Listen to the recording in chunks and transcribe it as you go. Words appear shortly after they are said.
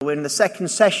We're in the second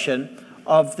session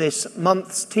of this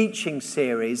month's teaching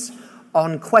series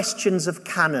on questions of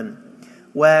Canon,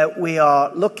 where we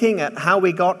are looking at how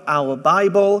we got our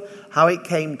Bible, how it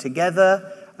came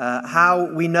together, how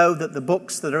we know that the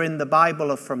books that are in the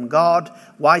Bible are from God,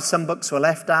 why some books were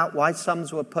left out, why some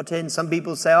were put in. Some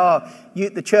people say,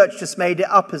 the church just made it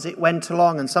up as it went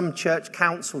along, and some church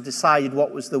council decided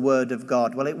what was the Word of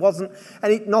God. Well, it wasn't,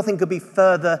 and nothing could be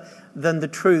further than the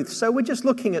truth. So we're just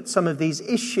looking at some of these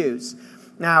issues.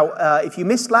 Now, if you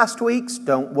missed last week's,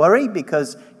 don't worry,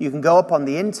 because you can go up on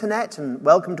the internet, and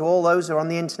welcome to all those who are on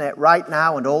the internet right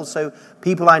now, and also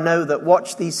people I know that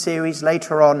watch these series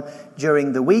later on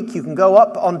during the week. You can go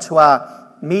up onto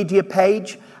our media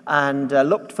page and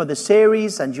look for the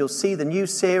series, and you'll see the new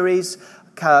series,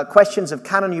 Questions of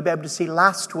Canon. You'll be able to see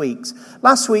last week's.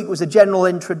 Last week was a general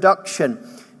introduction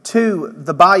to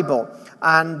the Bible.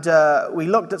 And we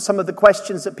looked at some of the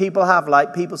questions that people have,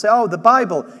 like people say, the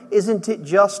Bible, isn't it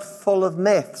just full of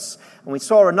myths? And we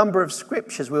saw a number of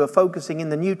scriptures. We were focusing in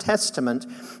the New Testament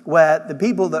where the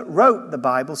people that wrote the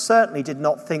Bible certainly did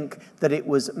not think that it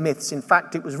was myths. In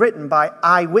fact, it was written by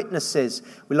eyewitnesses.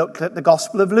 We looked at the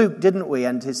Gospel of Luke, didn't we?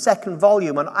 And his second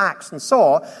volume on Acts, and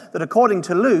saw that according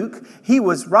to Luke, he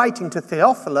was writing to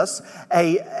Theophilus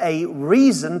a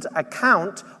reasoned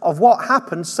account of what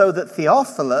happened so that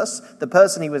Theophilus, the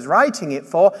person he was writing it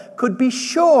for, could be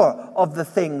sure of the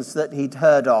things that he'd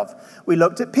heard of. We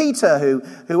looked at Peter,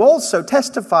 who also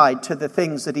testified to the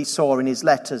things that he saw in his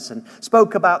letters and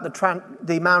spoke about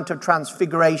the Mount of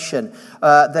Transfiguration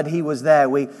that he was there.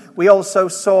 We also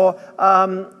saw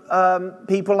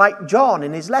people like John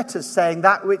in his letters saying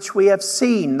that which we have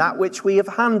seen, that which we have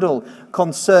handled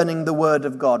concerning the Word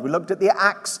of God. We looked at the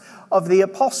Acts of the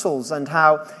Apostles and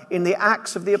how in the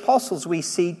Acts of the Apostles we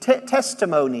see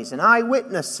testimonies and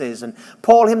eyewitnesses, and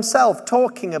Paul himself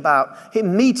talking about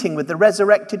him meeting with the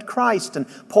resurrected Christ, and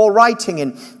Paul writing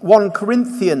in 1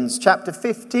 Corinthians chapter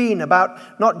 15 about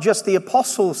not just the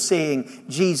apostles seeing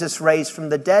Jesus raised from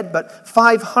the dead, but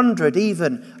 500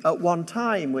 even at one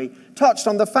time. We touched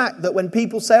on the fact that when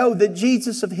people say, the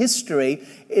Jesus of history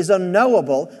is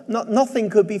unknowable, nothing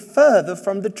could be further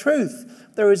from the truth.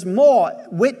 There is more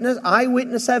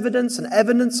eyewitness evidence and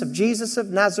evidence of Jesus of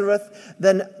Nazareth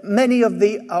than any of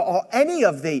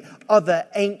the other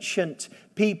ancient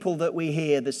people that we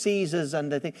hear, the Caesars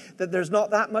and the thing, that there's not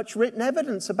that much written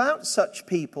evidence about such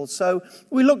people. So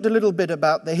we looked a little bit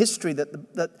about the history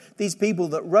that these people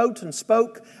that wrote and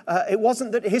spoke. It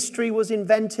wasn't that history was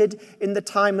invented in the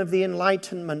time of the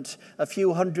Enlightenment a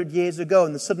few hundred years ago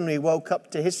and suddenly woke up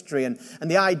to history. And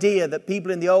the idea that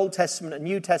people in the Old Testament and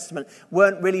New Testament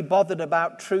weren't really bothered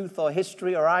about truth or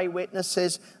history or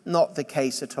eyewitnesses, not the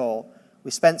case at all. We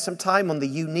spent some time on the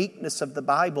uniqueness of the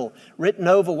Bible, written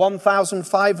over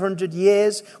 1,500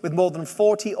 years with more than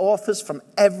 40 authors from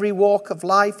every walk of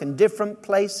life in different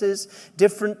places,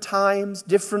 different times,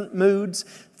 different moods,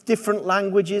 different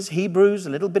languages, Hebrews, a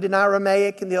little bit in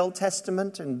Aramaic in the Old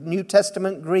Testament and New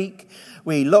Testament Greek.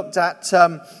 We looked at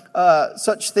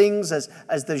such things as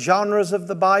the genres of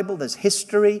the Bible. There's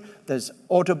history, there's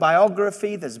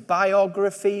autobiography, there's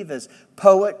biography, there's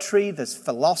poetry, there's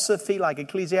philosophy like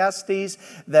Ecclesiastes,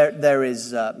 there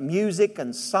is music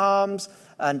and psalms,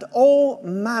 and all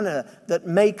manner that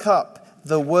make up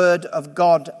the Word of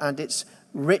God and its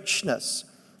richness.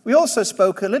 We also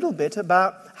spoke a little bit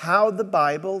about how the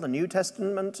Bible, the New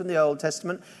Testament and the Old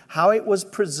Testament, how it was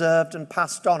preserved and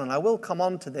passed on. And I will come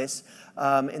on to this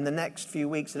in the next few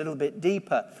weeks a little bit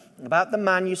deeper, about the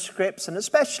manuscripts, and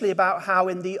especially about how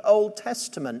in the Old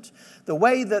Testament, the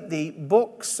way that the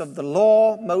books of the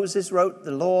law, Moses wrote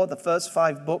the law, the first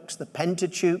 5 books, the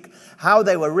Pentateuch, how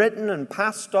they were written and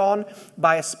passed on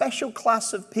by a special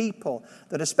class of people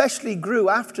that especially grew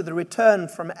after the return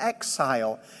from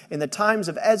exile in the times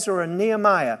of Ezra and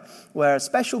Nehemiah, where a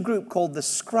special group called the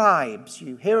scribes,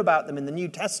 you hear about them in the New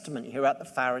Testament, you hear about the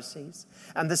Pharisees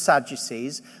and the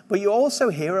Sadducees, but you also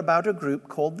hear about a group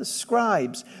called the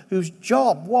scribes, whose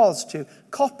job was to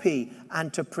copy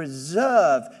and to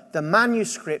preserve the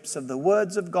manuscripts of the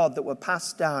words of God that were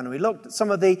passed down. And we looked at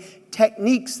some of the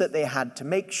techniques that they had to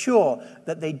make sure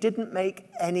that they didn't make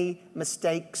any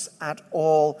mistakes at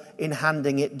all in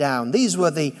handing it down. These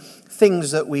were the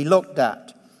things that we looked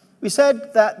at. We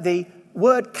said that the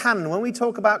word canon, when we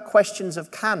talk about questions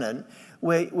of canon,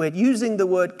 we're using the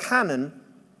word canon,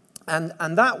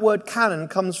 and that word canon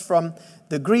comes from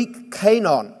the Greek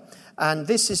Canon. And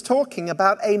this is talking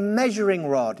about a measuring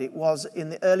rod. It was, in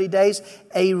the early days,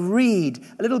 a reed,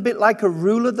 a little bit like a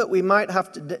ruler that we might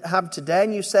have today.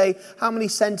 And you say, how many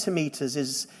centimeters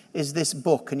is this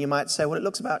book? And you might say, well, it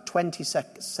looks about 20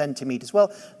 centimeters.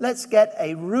 Well, let's get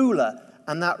a ruler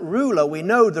And that ruler, we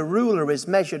know the ruler is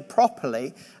measured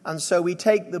properly. And so we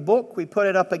take the book, we put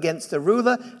it up against the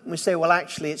ruler, and we say, well,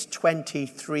 actually, it's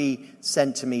 23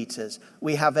 centimeters.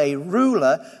 We have a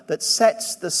ruler that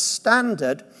sets the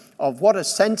standard of what a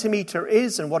centimeter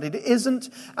is and what it isn't.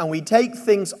 And we take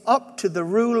things up to the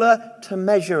ruler to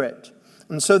measure it.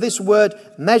 And so this word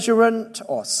measurement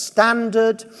or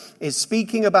standard is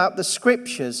speaking about the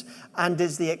scriptures and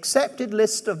is the accepted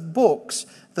list of books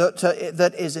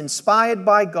that is inspired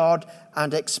by God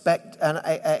and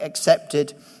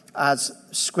accepted as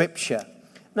scripture.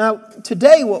 Now,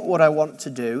 today what I want to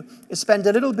do is spend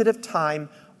a little bit of time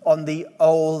on the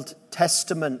Old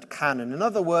Testament canon. In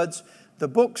other words, the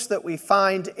books that we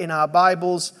find in our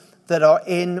Bibles that are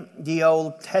in the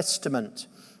Old Testament.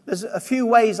 There's a few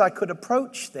ways I could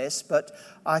approach this, but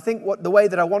I think the way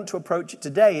that I want to approach it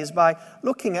today is by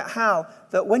looking at how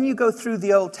that when you go through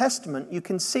the Old Testament, you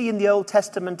can see in the Old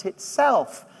Testament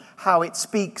itself how it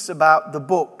speaks about the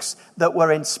books that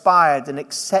were inspired and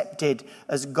accepted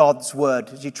as God's word.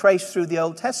 As you trace through the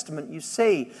Old Testament, you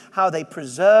see how they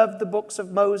preserved the books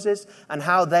of Moses and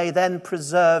how they then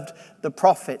preserved the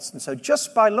prophets. And so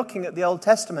just by looking at the Old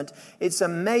Testament, it's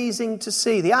amazing to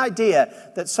see the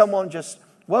idea that someone just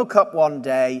woke up one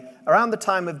day around the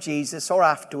time of Jesus or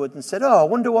afterward and said, I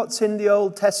wonder what's in the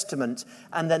Old Testament,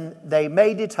 and then they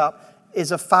made it up,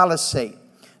 is a fallacy.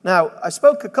 Now, I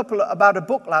spoke about a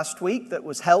book last week that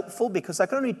was helpful because I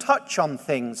can only touch on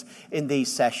things in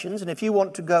these sessions. And if you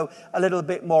want to go a little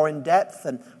bit more in depth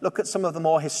and look at some of the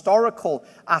more historical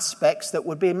aspects that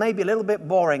would be maybe a little bit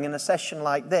boring in a session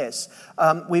like this,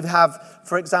 we have,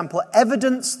 for example,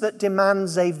 Evidence That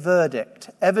Demands a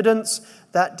Verdict. Evidence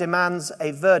That Demands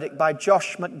a Verdict by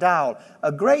Josh McDowell.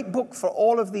 A great book for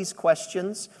all of these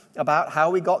questions about how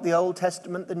we got the Old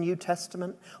Testament, the New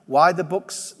Testament, why the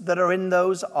books that are in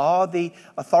those are the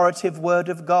authoritative Word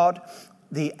of God,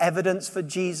 the evidence for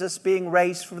Jesus being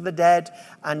raised from the dead,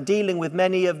 and dealing with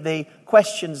many of the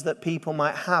questions that people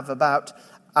might have about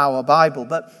our Bible.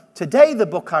 But today the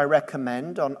book I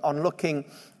recommend on looking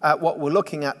at what we're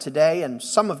looking at today and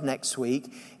some of next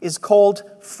week is called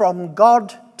From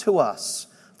God to Us.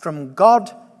 From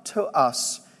God to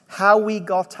Us, How We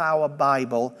Got Our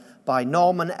Bible by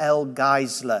Norman L.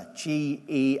 Geisler,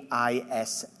 Geisler.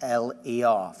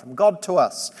 From God to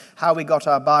Us, How We Got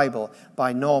Our Bible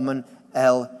by Norman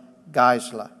L.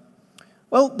 Geisler.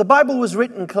 Well, the Bible was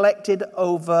written, collected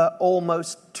over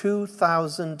almost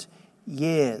 2,000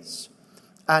 years.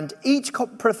 And each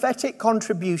prophetic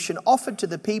contribution offered to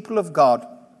the people of God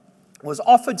was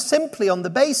offered simply on the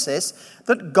basis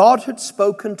that God had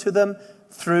spoken to them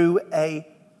through a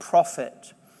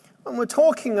prophet. When we're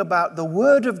talking about the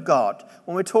Word of God,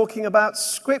 when we're talking about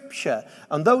Scripture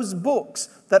and those books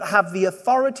that have the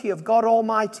authority of God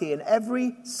Almighty in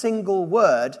every single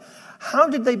word, how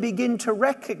did they begin to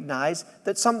recognize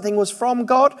that something was from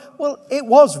God? Well, it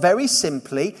was very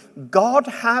simply, God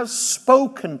has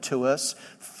spoken to us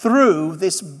through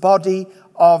this body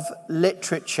of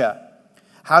literature.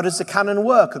 How does the canon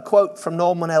work? A quote from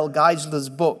Norman L. Geisler's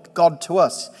book, God to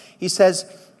Us. He says,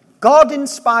 God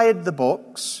inspired the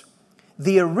books.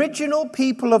 The original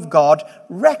people of God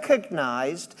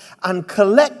recognized and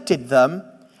collected them,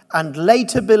 and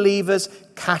later believers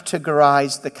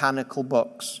categorized the canonical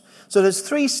books. So there's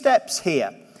 3 steps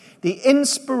here. The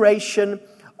inspiration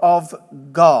of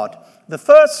God. The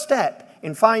first step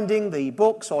in finding the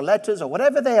books or letters or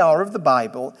whatever they are of the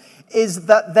Bible is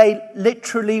that they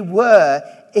literally were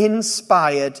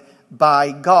inspired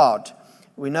by God.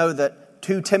 We know that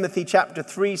 2 Timothy chapter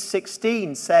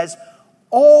 3:16 says,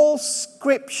 all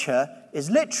Scripture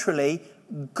is literally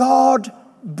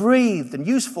God-breathed and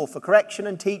useful for correction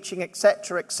and teaching,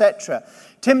 etc., etc.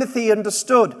 Timothy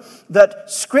understood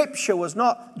that Scripture was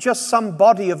not just some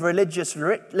body of religious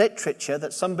literature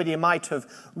that somebody might have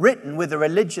written with a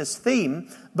religious theme,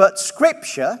 but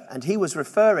Scripture, and he was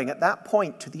referring at that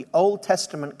point to the Old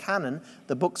Testament canon,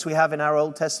 the books we have in our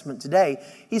Old Testament today,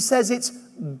 he says it's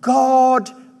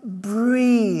God-breathed.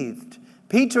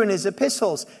 Peter in his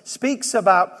epistles speaks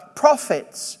about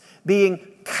prophets being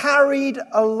carried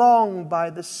along by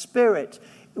the Spirit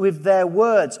with their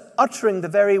words, uttering the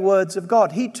very words of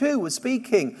God. He too was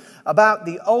speaking about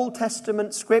the Old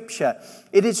Testament Scripture.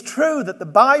 It is true that the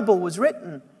Bible was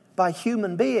written by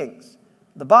human beings.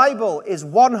 The Bible is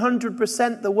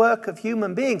 100% the work of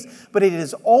human beings, but it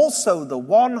is also the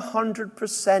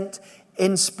 100%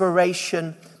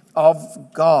 inspiration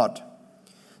of God.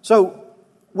 So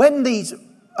when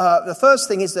the first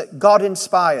thing is that God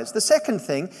inspires. The second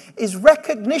thing is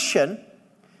recognition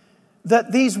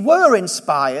that these were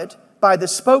inspired by the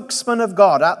spokesman of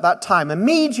God at that time,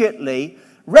 immediately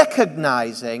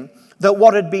recognizing that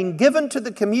what had been given to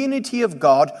the community of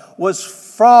God was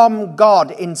from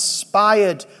God,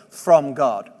 inspired from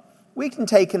God. We can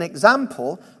take an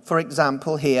example, for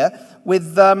example, here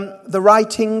with the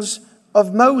writings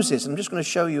of Moses. I'm just going to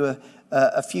show you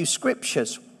a few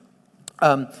scriptures.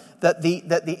 That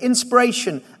the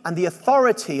inspiration and the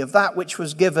authority of that which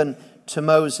was given to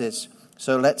Moses.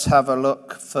 So let's have a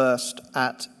look first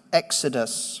at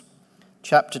Exodus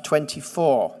chapter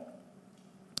 24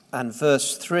 and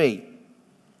verse 3.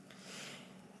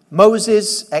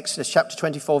 Exodus chapter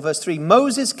 24 verse 3,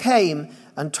 Moses came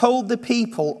and told the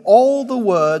people all the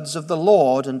words of the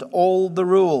Lord and all the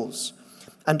rules.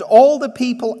 And all the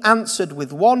people answered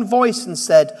with one voice and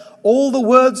said, all the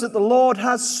words that the Lord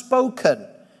has spoken,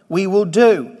 we will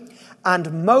do.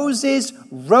 And Moses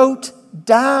wrote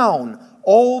down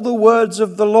all the words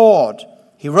of the Lord.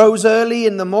 He rose early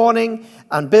in the morning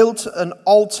and built an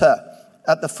altar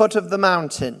at the foot of the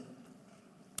mountain.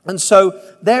 And so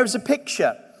there's a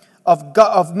picture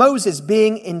of Moses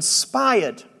being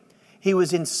inspired. He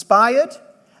was inspired,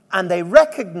 and they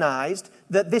recognized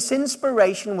that this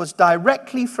inspiration was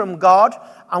directly from God.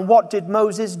 And what did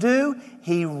Moses do?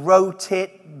 He wrote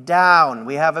it down.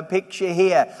 We have a picture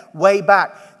here, way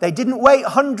back. They didn't wait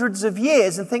hundreds of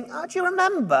years and think, do you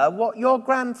remember what your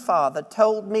grandfather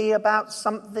told me about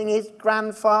something his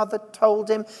grandfather told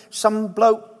him? Some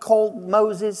bloke called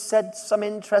Moses said some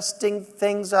interesting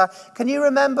things. Can you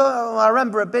remember? Oh, I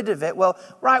remember a bit of it. Well,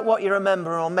 write what you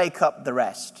remember and I'll make up the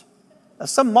rest.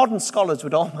 As some modern scholars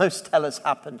would almost tell us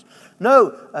happened.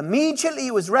 No, immediately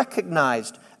it was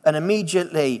recognized and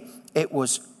immediately it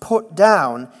was put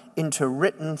down into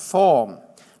written form.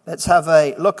 Let's have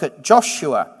a look at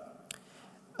Joshua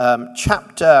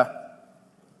chapter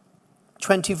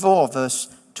 24,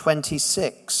 verse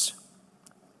 26.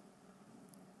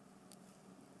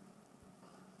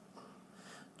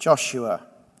 Joshua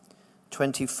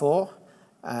 24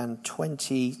 and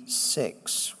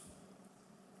 26.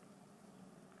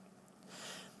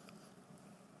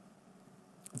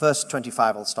 Verse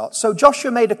 25 will start. So Joshua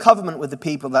made a covenant with the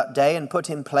people that day and put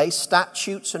in place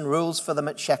statutes and rules for them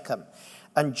at Shechem.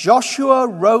 And Joshua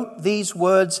wrote these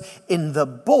words in the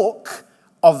book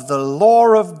of the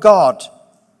law of God.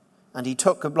 And he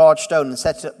took a large stone and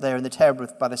set it up there in the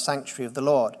terebinth by the sanctuary of the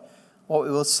Lord. What we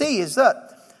will see is that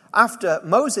after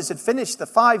Moses had finished the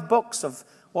 5 books of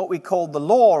what we call the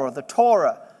law or the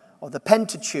Torah, or the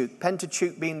Pentateuch,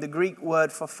 Pentateuch being the Greek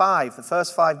word for 5. The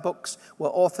first 5 books were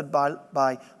authored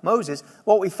by Moses.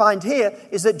 What we find here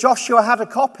is that Joshua had a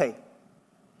copy.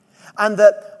 And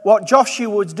that what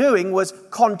Joshua was doing was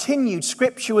continued.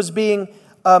 Scripture was being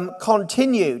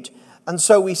continued. And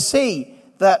so we see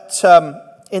that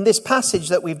in this passage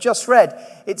that we've just read,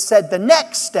 it said the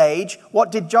next stage,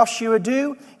 what did Joshua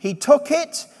do? He took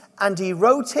it and he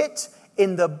wrote it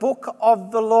in the book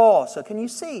of the law. So can you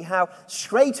see how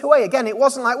straight away, again, it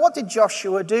wasn't like, what did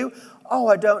Joshua do? Oh,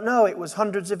 I don't know. It was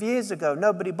hundreds of years ago.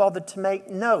 Nobody bothered to make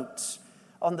notes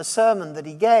on the sermon that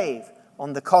he gave.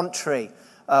 On the contrary,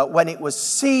 when it was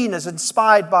seen as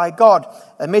inspired by God,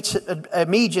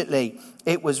 immediately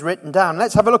it was written down.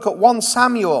 Let's have a look at 1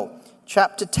 Samuel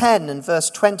chapter 10 and verse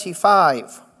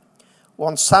 25.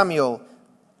 1 Samuel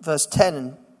verse 10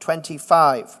 and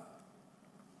 25.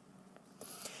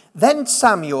 Then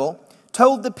Samuel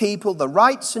told the people the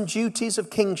rights and duties of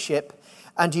kingship,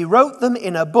 and he wrote them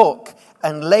in a book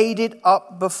and laid it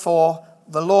up before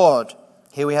the Lord.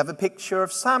 Here we have a picture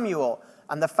of Samuel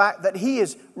and the fact that he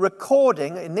is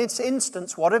recording, in this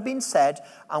instance, what had been said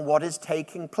and what is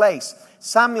taking place.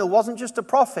 Samuel wasn't just a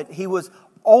prophet, he was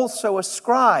also a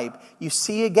scribe. You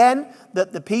see again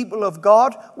that the people of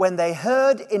God, when they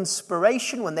heard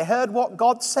inspiration, when they heard what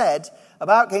God said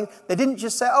about king, they didn't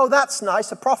just say, oh, that's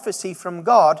nice, a prophecy from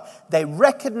God. They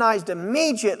recognized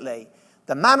immediately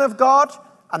the man of God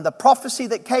and the prophecy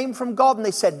that came from God, and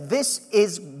they said, this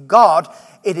is God,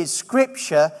 it is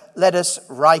Scripture, let us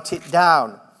write it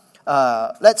down.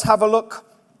 Let's have a look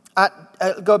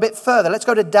at, go a bit further. Let's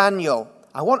go to Daniel.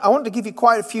 I want to give you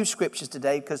quite a few scriptures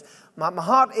today, because my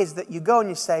heart is that you go and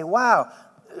you say, wow,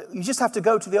 you just have to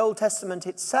go to the Old Testament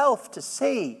itself to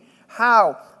see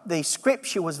how the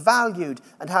Scripture was valued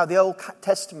and how the Old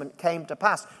Testament came to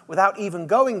pass without even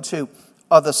going to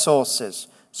other sources.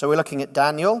 So we're looking at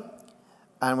Daniel,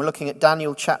 and we're looking at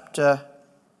Daniel chapter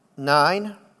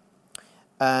 9.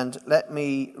 And let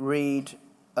me read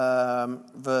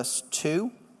verse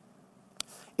 2.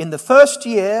 In the first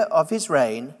year of his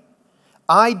reign,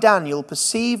 I, Daniel,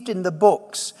 perceived in the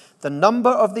books the number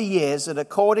of the years that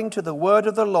according to the word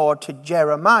of the Lord to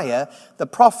Jeremiah, the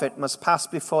prophet, must pass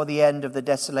before the end of the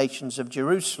desolations of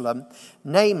Jerusalem,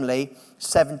 namely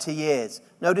 70 years.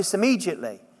 Notice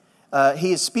immediately,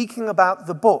 he is speaking about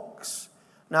the books.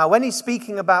 Now, when he's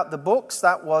speaking about the books,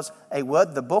 that was a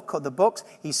word, the book or the books.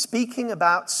 He's speaking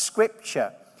about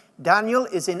Scripture. Daniel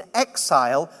is in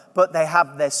exile, but they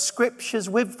have their Scriptures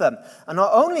with them. And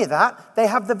not only that, they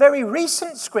have the very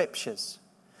recent Scriptures.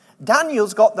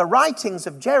 Daniel's got the writings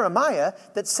of Jeremiah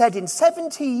that said in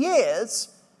 70 years,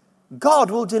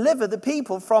 God will deliver the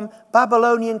people from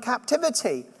Babylonian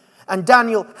captivity. And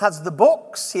Daniel has the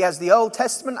books, he has the Old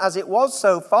Testament as it was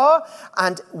so far,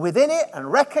 and within it and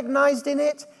recognized in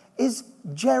it is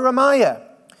Jeremiah.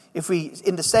 If we,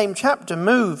 in the same chapter,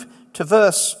 move to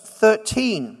verse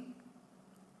 13.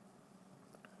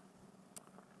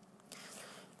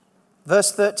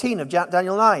 Verse 13 of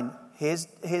Daniel 9. Here's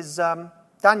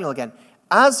Daniel again.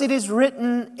 As it is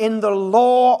written in the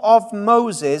law of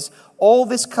Moses, all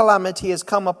this calamity has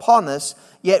come upon us,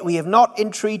 yet we have not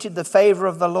entreated the favor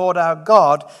of the Lord our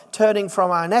God, turning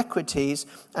from our iniquities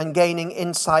and gaining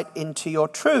insight into your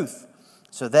truth.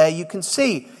 So there you can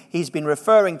see he's been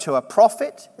referring to a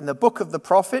prophet in the book of the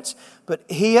prophets, but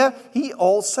here he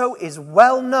also is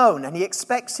well known, and he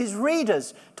expects his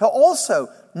readers to also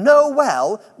know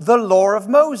well the law of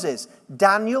Moses.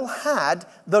 Daniel had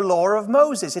the law of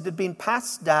Moses. It had been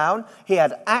passed down. He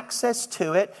had access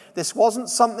to it. This wasn't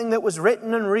something that was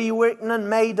written and rewritten and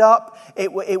made up.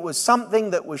 It was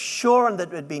something that was sure and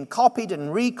that had been copied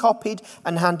and recopied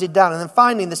and handed down. And then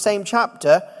finally in the same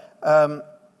chapter, I've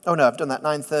done that,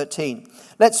 9:13.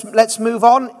 Let's move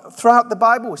on throughout the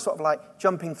Bible. We're sort of like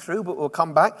jumping through, but we'll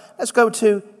come back. Let's go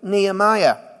to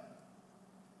Nehemiah.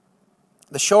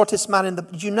 The shortest man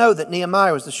did you know that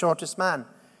Nehemiah was the shortest man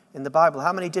in the Bible?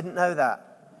 How many didn't know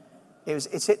that?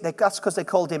 That's because they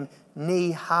called him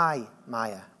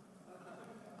Knee-high-Maya.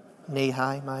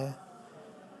 Knee-high-Maya.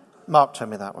 Mark told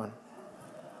me that one.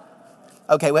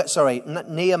 Okay,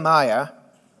 Nehemiah.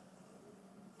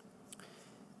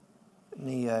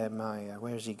 Nehemiah,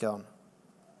 where's he gone?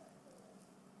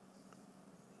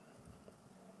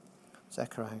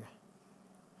 Zechariah.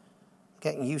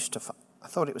 Getting used to... I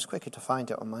thought it was quicker to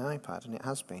find it on my iPad, and it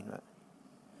has been. But...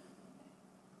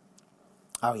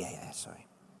 Oh, yeah, sorry.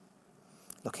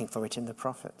 Looking for it in the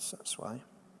prophets, that's why.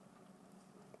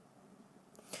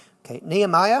 Okay,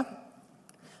 Nehemiah,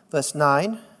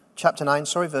 chapter 9,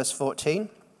 verse 14.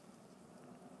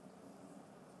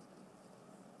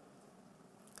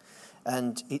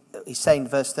 And he's saying,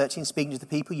 verse 13, speaking to the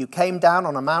people, you came down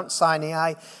on a Mount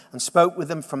Sinai and spoke with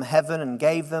them from heaven and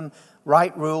gave them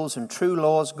right rules and true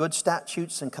laws, good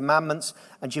statutes and commandments.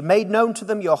 And you made known to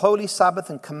them your holy Sabbath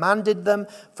and commanded them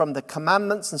from the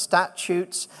commandments and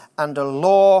statutes and a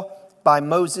law by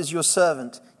Moses your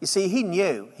servant. You see, he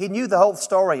knew the whole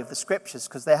story of the Scriptures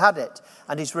because they had it.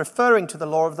 And he's referring to the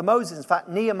law of the Moses. In fact,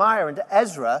 Nehemiah and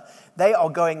Ezra, they are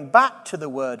going back to the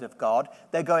Word of God.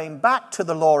 They're going back to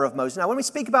the law of Moses. Now, when we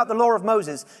speak about the law of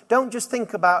Moses, don't just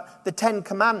think about the 10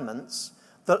 Commandments.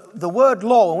 The word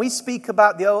law, when we speak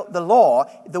about the law,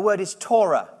 the word is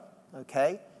Torah,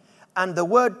 okay? And the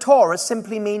word Torah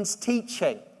simply means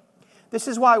teaching. This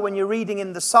is why when you're reading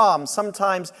in the Psalms,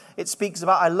 sometimes it speaks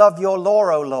about, I love your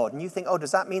law, O Lord. And you think,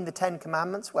 does that mean the 10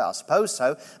 Commandments? Well, I suppose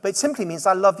so. But it simply means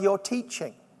I love your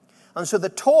teaching. And so the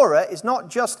Torah is not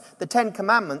just the 10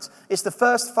 Commandments. It's the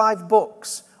first 5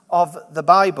 books of the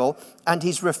Bible. And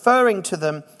he's referring to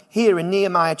them here in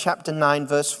Nehemiah chapter 9,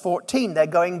 verse 14. They're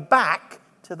going back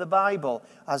to the Bible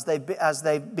as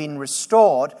they've been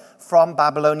restored from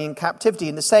Babylonian captivity.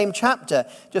 In the same chapter,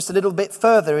 just a little bit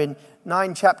further in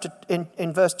 9 chapter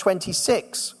in verse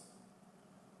 26.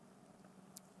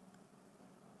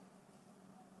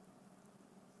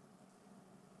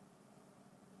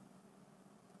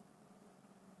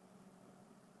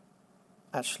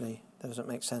 Actually, that doesn't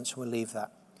make sense. We'll leave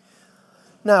that.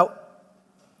 Now,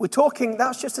 we're talking,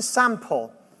 that's just a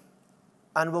sample,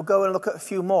 and we'll go and look at a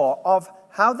few more of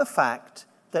how the fact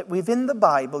that within the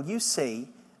Bible you see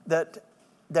that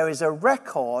there is a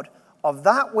record of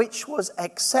that which was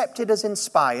accepted as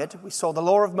inspired. We saw the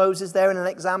law of Moses there in an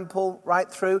example right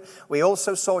through. We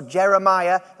also saw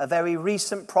Jeremiah, a very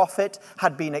recent prophet,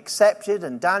 had been accepted,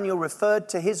 and Daniel referred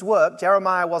to his work.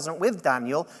 Jeremiah wasn't with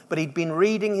Daniel, but he'd been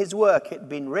reading his work. It had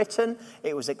been written,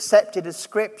 it was accepted as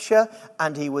scripture,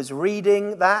 and he was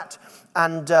reading that.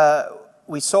 And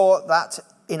we saw that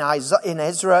in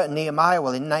Ezra and Nehemiah.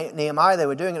 Well, in Nehemiah they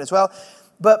were doing it as well.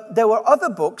 But there were other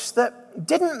books that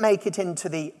didn't make it into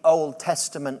the Old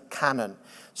Testament canon.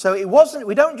 So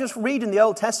we don't just read in the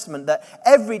Old Testament that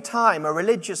every time a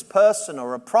religious person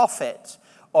or a prophet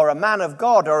or a man of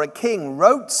God or a king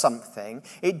wrote something,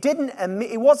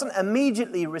 it wasn't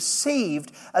immediately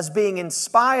received as being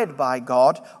inspired by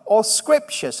God or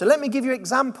Scripture. So let me give you an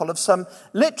example of some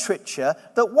literature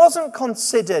that wasn't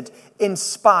considered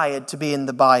inspired to be in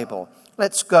the Bible.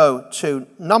 Let's go to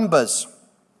Numbers,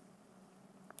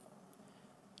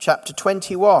 chapter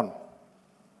 21,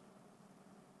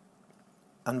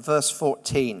 and verse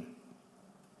 14.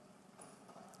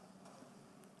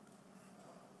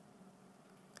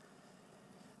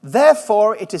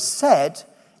 Therefore, it is said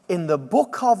in the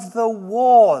book of the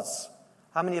wars.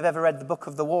 How many have ever read the book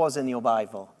of the wars in your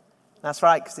Bible? That's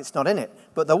right, because it's not in it.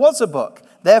 But there was a book.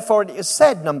 Therefore, it is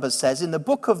said, Numbers says, in the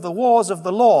book of the wars of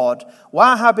the Lord,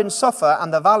 Wahab and Suffer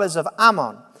and the valleys of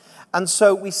Ammon. And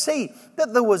so we see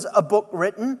that there was a book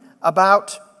written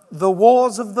about the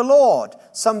wars of the Lord.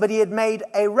 Somebody had made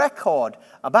a record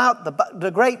about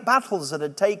the great battles that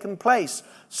had taken place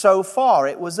so far.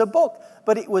 It was a book,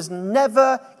 but it was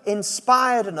never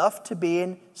inspired enough to be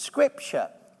in Scripture.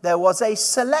 There was a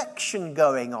selection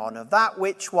going on of that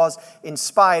which was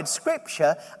inspired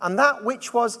Scripture and that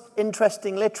which was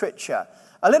interesting literature.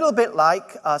 A little bit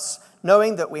like us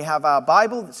knowing that we have our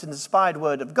Bible, that's an inspired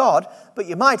Word of God, but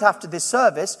you might, after this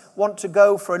service, want to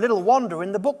go for a little wander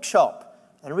in the bookshop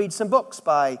and read some books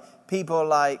by people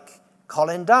like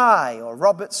Colin Dye or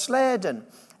Robert Sladen.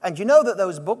 And you know that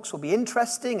those books will be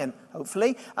interesting and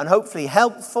hopefully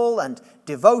helpful and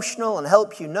devotional and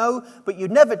help you know, but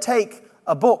you'd never take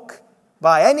a book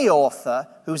by any author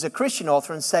who's a Christian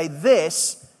author and say,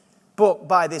 this book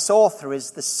by this author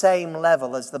is the same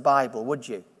level as the Bible, would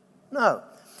you? No.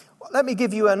 Well, let me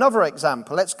give you another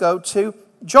example. Let's go to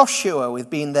Joshua.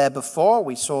 We've been there before.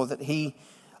 We saw that he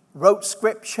wrote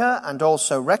Scripture and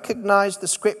also recognized the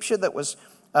Scripture that was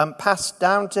passed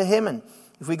down to him. And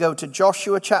if we go to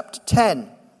Joshua chapter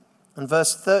 10 and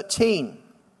verse 13.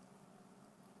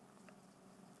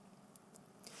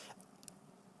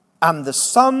 And the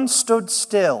sun stood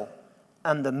still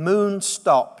and the moon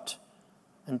stopped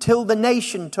until the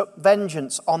nation took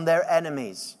vengeance on their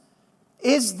enemies.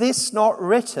 Is this not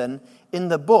written in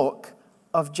the book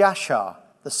of Jasher?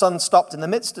 The sun stopped in the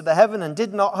midst of the heaven and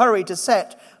did not hurry to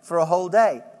set for a whole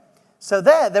day. So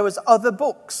there was other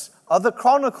books, other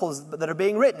chronicles that are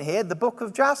being written here, the book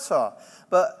of Jasher.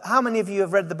 But how many of you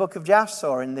have read the book of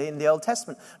Jasher in the Old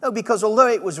Testament? No, because although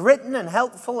it was written and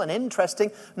helpful and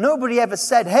interesting, nobody ever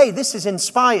said, hey, this is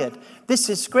inspired, this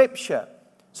is Scripture.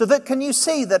 So that can you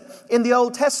see that in the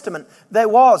Old Testament there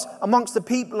was amongst the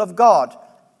people of God,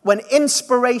 when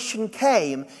inspiration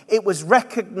came, it was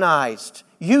recognized,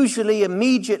 usually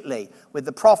immediately with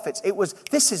the prophets.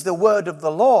 This is the word of the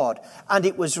Lord, and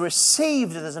it was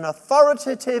received as an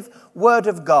authoritative word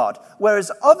of God.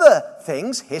 Whereas other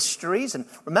things, histories, and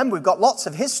remember we've got lots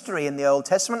of history in the Old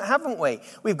Testament, haven't we?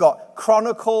 We've got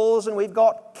Chronicles and we've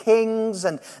got Kings,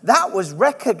 and that was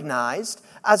recognized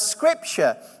as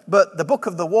Scripture. But the book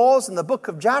of the wars and the book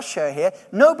of Jasher here,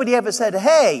 nobody ever said,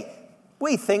 hey,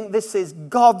 we think this is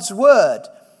God's word.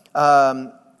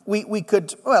 Let's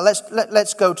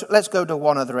go to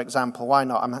one other example. Why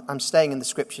not? I'm staying in the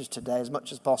Scriptures today as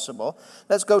much as possible.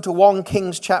 Let's go to 1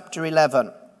 Kings chapter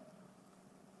 11.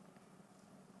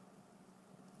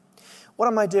 What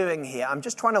am I doing here? I'm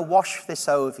just trying to wash this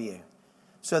over you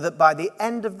so that by the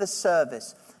end of the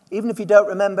service, even if you don't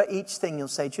remember each thing, you'll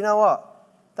say, do you know what?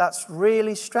 That's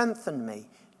really strengthened me.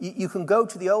 You can go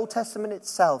to the Old Testament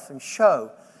itself and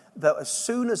show that as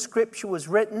soon as Scripture was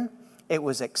written, it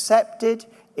was accepted,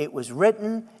 it was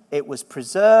written, it was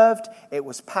preserved, it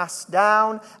was passed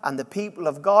down, and the people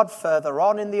of God further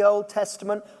on in the Old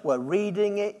Testament were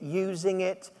reading it, using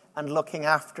it, and looking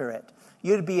after it.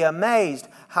 You'd be amazed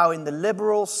how in the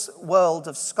liberal world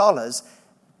of scholars,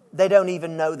 they don't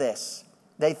even know this.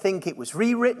 They think it was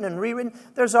rewritten and rewritten.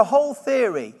 There's a whole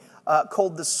theory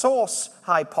called the source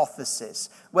hypothesis,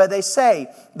 where they say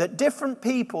that different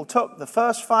people took the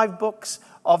first 5 books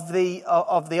of the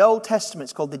Old Testament.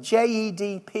 It's called the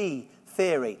JEDP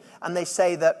theory, and they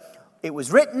say that it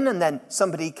was written and then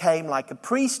somebody came like a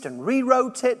priest and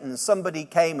rewrote it, and somebody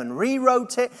came and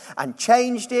rewrote it and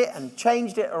changed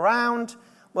it around.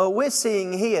 Well, we're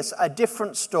seeing here a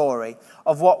different story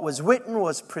of what was written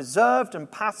was preserved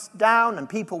and passed down, and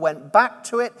people went back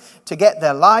to it to get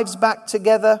their lives back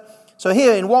together. So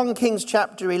here in 1 Kings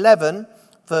chapter 11,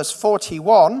 verse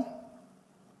 41,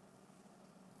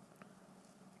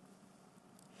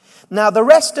 now the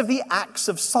rest of the acts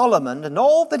of Solomon and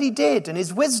all that he did and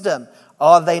his wisdom,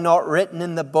 are they not written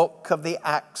in the book of the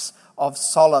acts of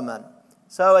Solomon?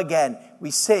 So again,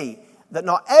 we see that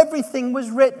not everything was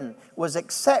written was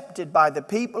accepted by the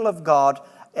people of God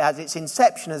at its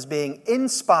inception as being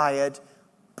inspired,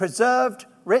 preserved,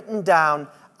 written down,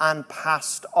 and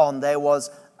passed on. There was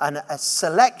a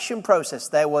selection process.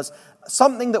 There was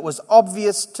something that was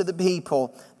obvious to the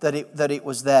people that it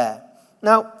was there.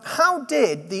 Now, how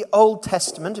did the Old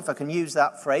Testament, if I can use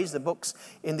that phrase, the books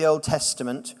in the Old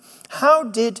Testament, how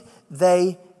did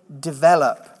they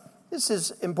develop? This is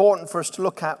important for us to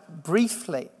look at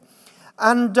briefly.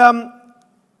 And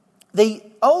the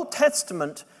Old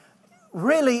Testament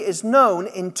really is known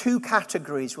in two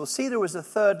categories. We'll see there was a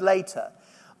third later.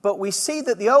 But we see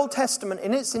that the Old Testament,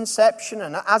 in its inception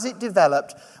and as it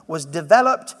developed, was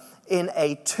developed in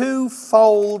a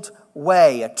twofold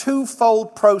way, a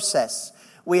twofold process.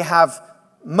 We have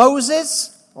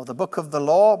Moses, or the book of the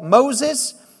law,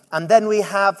 Moses, and then we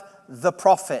have the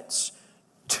prophets.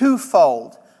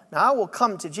 Twofold. Now, I will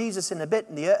come to Jesus in a bit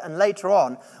and later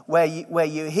on, where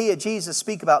you hear Jesus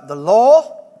speak about the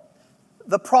law,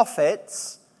 the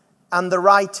prophets, and the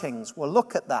writings. We'll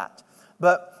look at that.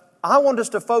 But I want us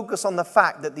to focus on the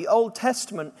fact that the Old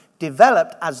Testament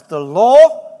developed as the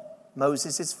law,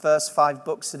 Moses' first 5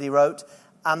 books that he wrote,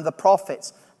 and the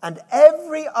prophets. And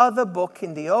every other book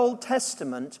in the Old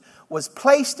Testament was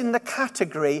placed in the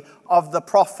category of the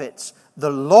prophets. The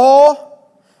law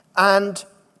and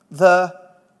the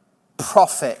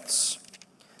prophets.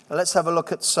 Now let's have a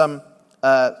look at some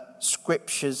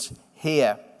scriptures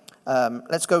here.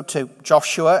 Let's go to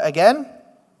Joshua again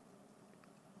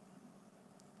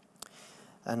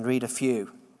and read a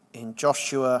few. In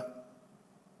Joshua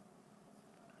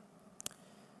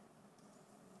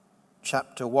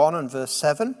chapter 1 and verse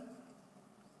 7.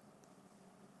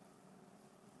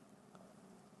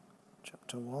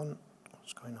 Chapter 1.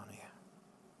 What's going on here?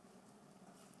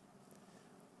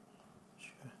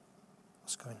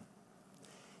 What's going on?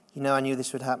 You know, I knew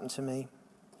this would happen to me.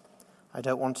 I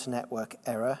don't want a network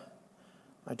error.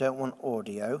 I don't want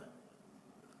audio.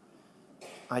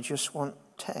 I just want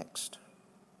text.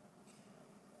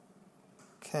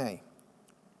 Okay.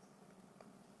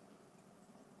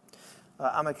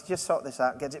 I'm going to just sort this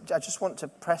out. I just want to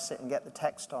press it and get the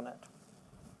text on it.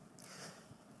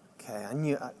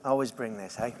 Okay, I always bring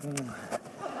this, hey?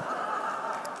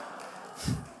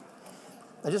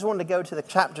 I just wanted to go to the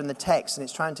chapter and the text, and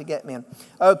it's trying to get me in.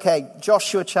 Okay,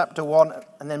 Joshua chapter 1,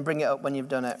 and then bring it up when you've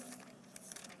done it.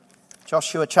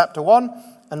 Joshua chapter 1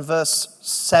 and verse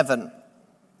 7.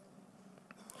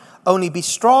 Only be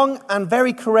strong and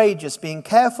very courageous, being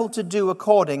careful to do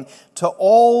according to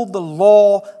all the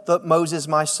law that Moses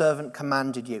my servant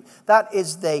commanded you. That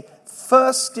is the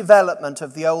first development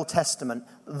of the Old Testament,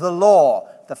 the law.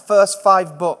 The first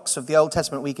 5 books of the Old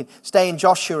Testament. We can stay in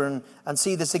Joshua and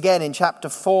see this again in chapter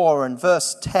 4 and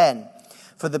verse 10.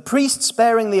 For the priests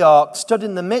bearing the ark stood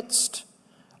in the midst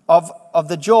of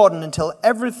the Jordan until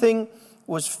everything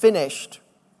was finished.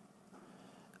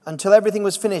 Until everything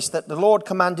was finished, that the Lord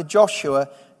commanded Joshua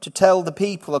to tell the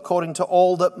people according to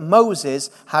all that Moses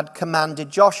had commanded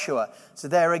Joshua. So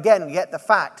there again, we get the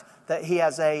fact that he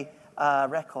has a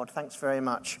record. Thanks very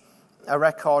much. A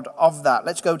record of that.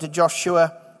 Let's go to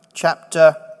Joshua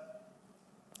chapter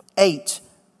 8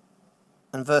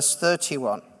 and verse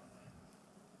 31.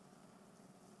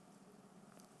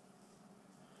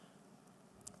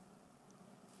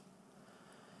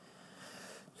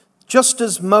 Just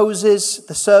as Moses,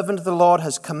 the servant of the Lord,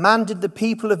 has commanded the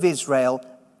people of Israel,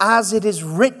 as it is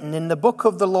written in the book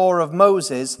of the law of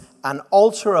Moses, an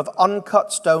altar of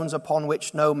uncut stones upon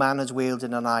which no man has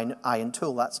wielded an iron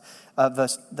tool. That's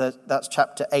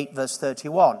chapter 8, verse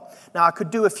 31. Now, I could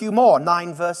do a few more.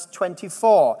 9, verse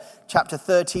 24. Chapter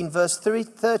 13, verse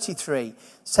 33.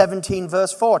 17,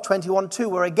 verse 4. 21, 2.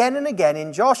 Where again and again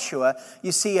in Joshua,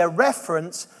 you see a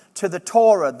reference to the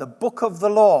Torah, the book of the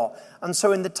law. And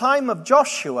so in the time of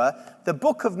Joshua, the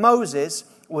book of Moses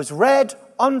was read,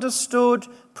 understood,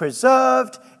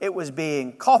 preserved. It was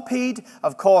being copied.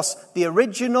 Of course, the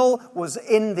original was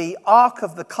in the Ark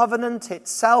of the Covenant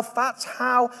itself. That's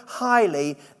how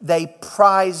highly they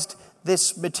prized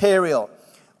this material.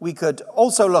 We could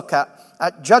also look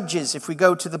at Judges, if we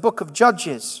go to the book of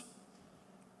Judges.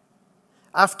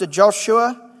 After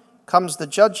Joshua comes the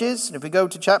Judges. And if we go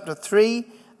to chapter 3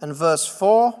 and verse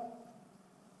 4,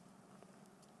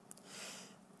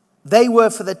 they were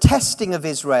for the testing of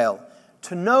Israel,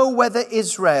 to know whether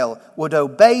Israel would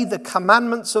obey the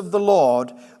commandments of the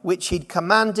Lord, which he'd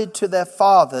commanded to their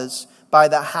fathers by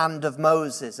the hand of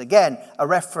Moses. Again, a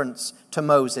reference to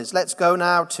Moses. Let's go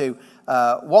now to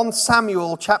 1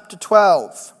 Samuel chapter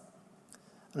 12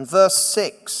 and verse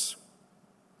 6.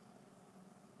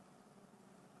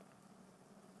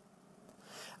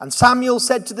 And Samuel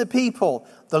said to the people,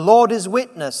 the Lord is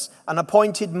witness, and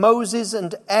appointed Moses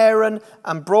and Aaron,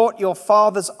 and brought your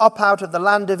fathers up out of the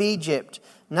land of Egypt.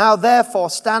 Now therefore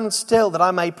stand still, that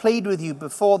I may plead with you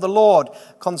before the Lord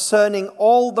concerning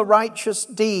all the righteous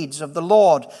deeds of the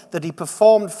Lord that he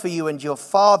performed for you and your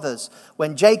fathers.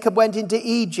 When Jacob went into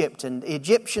Egypt and the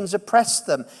Egyptians oppressed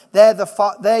them,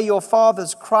 there your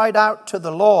fathers cried out to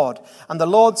the Lord. And the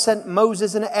Lord sent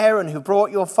Moses and Aaron, who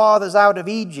brought your fathers out of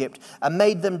Egypt and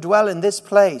made them dwell in this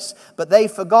place. But they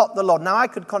forgot the Lord. Now I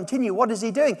could continue. What is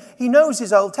he doing? He knows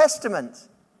his Old Testament.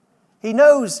 He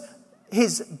knows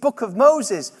his book of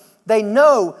Moses. They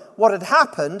know what had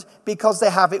happened because they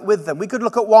have it with them. We could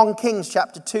look at 1 Kings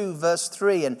chapter 2 verse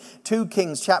 3 and 2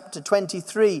 Kings chapter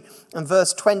 23 and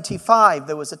verse 25.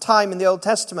 There was a time in the Old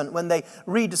Testament when they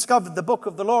rediscovered the book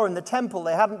of the law in the temple.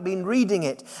 They hadn't been reading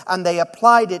it, and they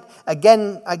applied it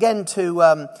again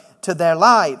to their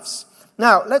lives.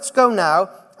 Now, let's go now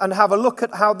and have a look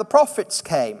at how the prophets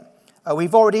came.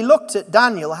 We've already looked at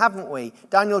Daniel, haven't we?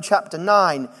 Daniel chapter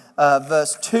 9,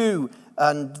 verse 2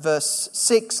 and verse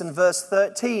 6 and verse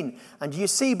 13. And you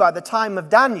see, by the time of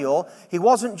Daniel, he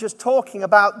wasn't just talking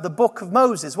about the book of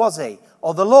Moses, was he?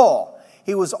 Or the law.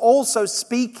 He was also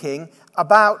speaking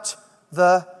about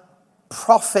the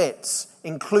prophets,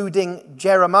 including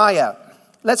Jeremiah.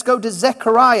 Let's go to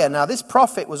Zechariah. Now, this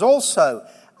prophet was also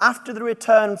after the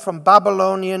return from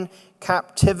Babylonian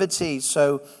captivity,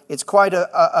 so it's quite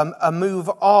a move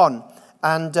on.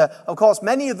 And of course,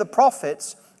 many of the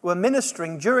prophets were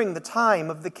ministering during the time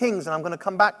of the kings, and I'm going to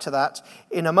come back to that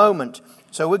in a moment.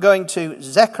 So we're going to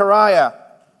Zechariah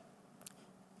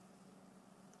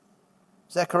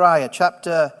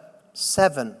chapter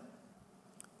 7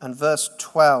 and verse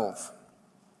 12.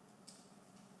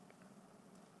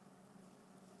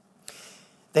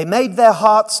 They made their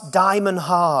hearts diamond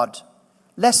hard,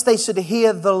 lest they should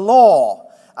hear the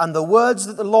law and the words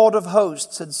that the Lord of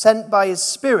hosts had sent by his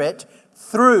Spirit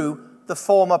through the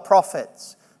former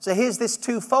prophets. So here's this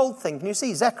twofold thing. Can you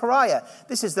see? Zechariah,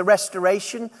 this is the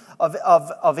restoration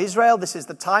of Israel. This is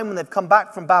the time when they've come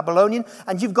back from Babylonian.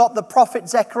 And you've got the prophet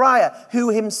Zechariah, who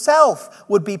himself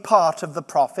would be part of the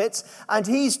prophets. And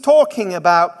he's talking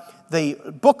about the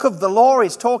book of the law,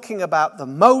 he's talking about the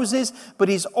Moses, but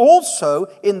he's also,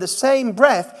 in the same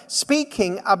breath,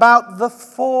 speaking about the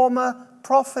former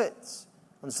prophets.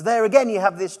 And so there again you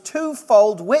have this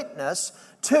twofold witness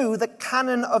to the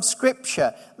canon of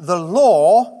Scripture, the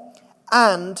law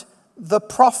and the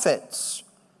prophets.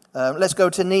 Let's go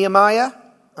to Nehemiah,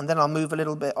 and then I'll move a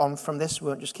little bit on from this. We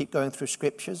won't just keep going through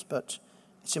Scriptures, but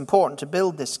it's important to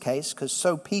build this case because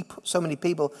so many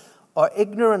people are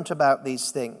ignorant about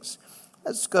these things.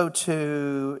 Let's go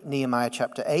to Nehemiah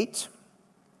chapter 8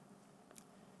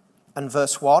 and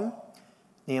verse 1.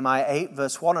 Nehemiah 8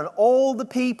 verse 1, and all the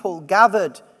people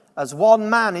gathered as one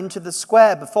man into the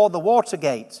square before the water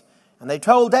gate. And they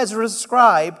told Ezra the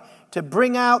scribe to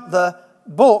bring out the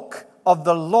book of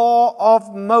the law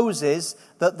of Moses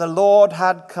that the Lord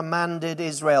had commanded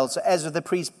Israel. So Ezra the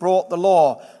priest brought the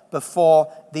law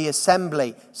before the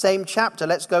assembly. Same chapter,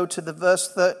 let's go to the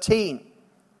verse 13.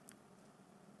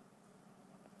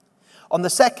 On the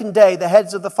second day, the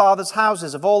heads of the fathers'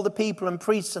 houses of all the people and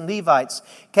priests and Levites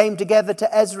came together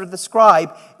to Ezra the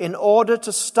scribe in order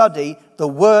to study the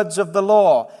words of the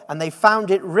law. And they found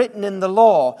it written in the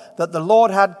law that the Lord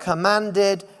had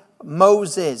commanded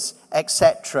Moses,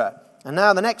 etc. And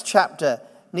now the next chapter,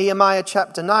 Nehemiah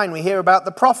chapter 9, we hear about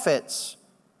the prophets.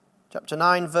 Chapter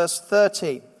 9, verse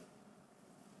 30.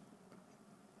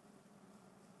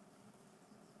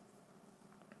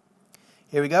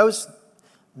 Here he goes.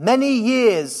 Many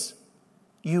years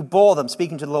you bore them,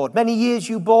 speaking to the Lord, many years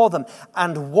you bore them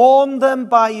and warned them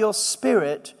by your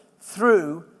Spirit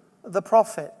through the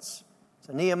prophets.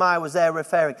 So Nehemiah was there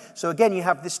referring. So again, you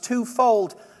have this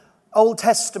twofold Old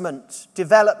Testament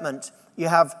development. You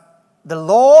have the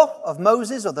law of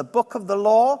Moses, or the book of the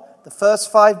law, the first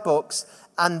 5 books,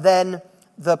 and then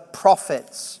the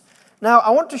prophets. Now,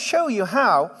 I want to show you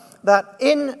how that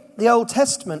in the Old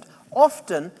Testament,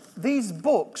 often these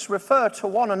books refer to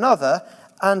one another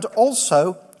and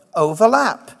also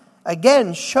overlap.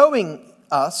 Again, showing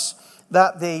us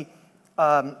that the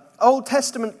Old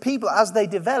Testament people, as they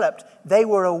developed, they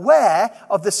were aware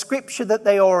of the scripture that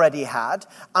they already had.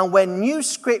 And when new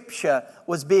scripture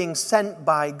was being sent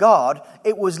by God,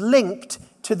 it was linked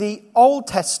to the Old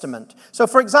Testament. So,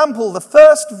 for example, the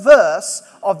first verse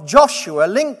of Joshua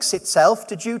links itself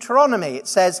to Deuteronomy. It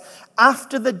says,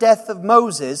 after the death of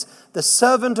Moses, the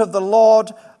servant of the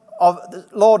Lord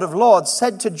of Lords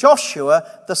said to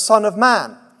Joshua, the son of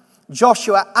man.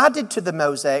 Joshua added to the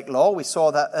Mosaic law, we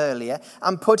saw that earlier,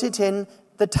 and put it in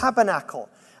the tabernacle.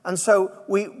 And so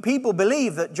people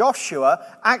believe that Joshua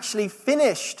actually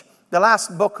finished the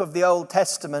last book of the Old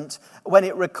Testament when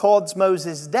it records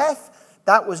Moses' death,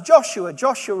 That was Joshua.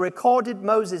 Joshua recorded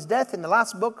Moses' death in the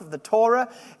last book of the Torah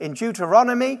in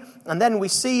Deuteronomy. And then we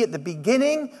see at the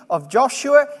beginning of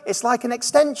Joshua, it's like an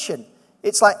extension.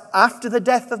 It's like after the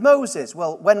death of Moses.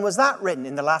 Well, when was that written?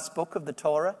 In the last book of the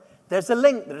Torah? There's a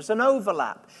link, there's an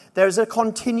overlap. There's a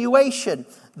continuation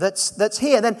that's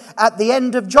here. Then at the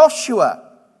end of Joshua,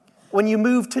 when you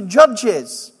move to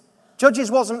Judges, Judges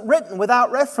wasn't written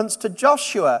without reference to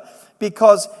Joshua,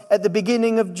 because at the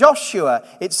beginning of Joshua,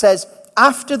 it says,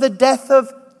 after the death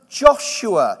of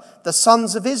Joshua, the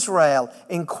sons of Israel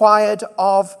inquired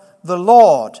of the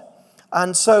Lord.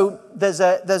 And so there's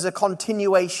a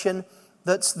continuation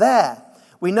that's there.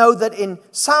 We know that in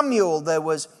Samuel there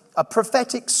was a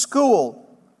prophetic school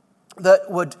that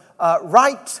would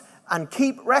write and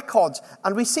keep records.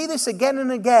 And we see this again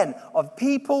and again of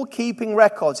people keeping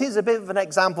records. Here's a bit of an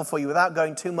example for you without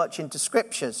going too much into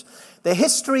scriptures. The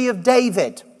history of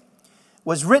David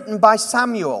was written by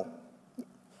Samuel,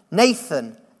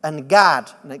 Nathan, and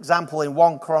Gad. An example in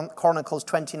 1 Chronicles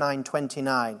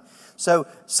 29:29. So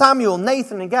Samuel,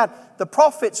 Nathan, and Gad, the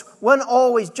prophets weren't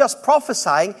always just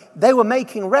prophesying. They were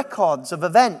making records of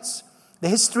events. The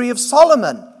history of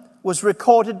Solomon was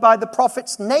recorded by the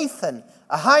prophets Nathan,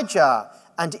 Ahijah,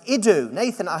 and Iddu.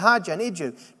 Nathan, Ahijah, and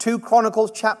Iddu. 2 Chronicles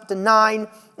chapter 9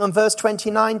 and verse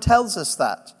 29 tells us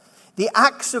that. The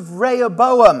Acts of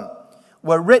Rehoboam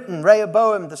were written.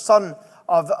 Rehoboam, the son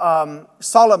of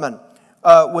Solomon,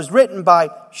 was written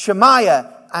by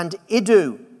Shemaiah and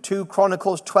Iddu. 2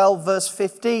 Chronicles 12 verse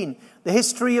 15. The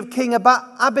history of King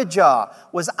Abijah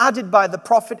was added by the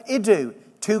prophet Iddu.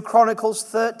 2 Chronicles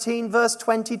 13 verse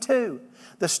 22.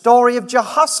 The story of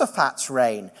Jehoshaphat's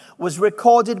reign was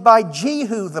recorded by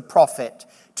Jehu the prophet.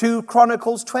 2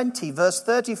 Chronicles 20 verse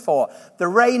 34. The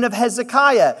reign of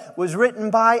Hezekiah was written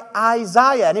by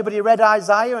Isaiah. Anybody read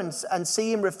Isaiah and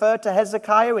see him refer to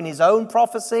Hezekiah in his own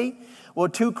prophecy? Well,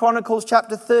 2 Chronicles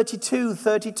chapter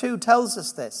 32 tells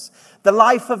us this. The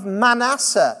life of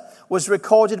Manasseh was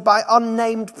recorded by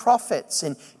unnamed prophets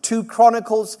in 2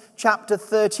 Chronicles chapter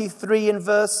 33 and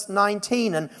verse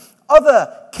 19. And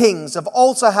other kings have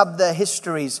also had their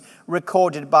histories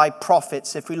recorded by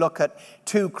prophets, if we look at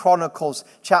 2 Chronicles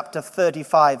chapter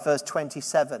 35 verse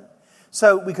 27.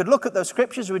 So we could look at those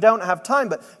scriptures. We don't have time,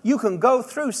 but you can go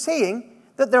through seeing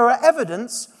that there are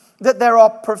evidence that there are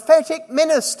prophetic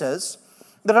ministers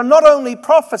that are not only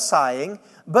prophesying,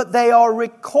 but they are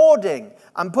recording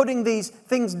and putting these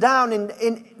things down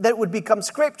in that would become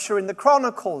scripture in the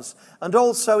Chronicles and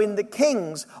also in the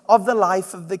Kings of the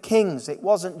life of the kings. It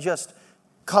wasn't just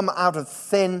come out of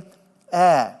thin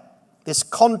air. This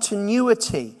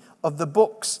continuity of the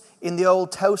books in the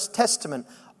Old Testament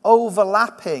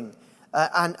overlapping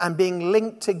and being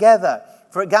linked together.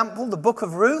 For example, the book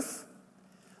of Ruth.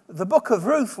 The book of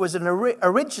Ruth was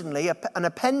originally an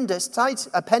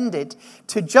appended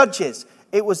to Judges.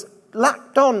 It was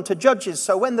lacked on to Judges,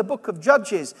 so when the book of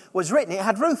Judges was written, it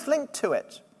had Ruth linked to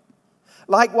it.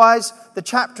 Likewise, the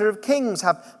chapter of Kings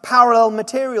have parallel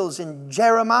materials in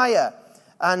Jeremiah,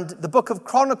 and the book of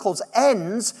Chronicles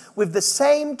ends with the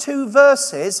same 2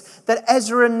 verses that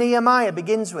Ezra and Nehemiah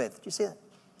begins with. Do you see that?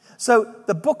 So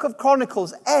the book of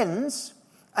Chronicles ends,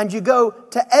 and you go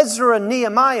to Ezra and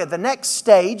Nehemiah, the next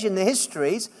stage in the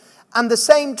histories, and the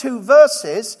same 2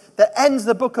 verses that ends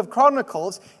the book of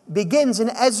Chronicles begins in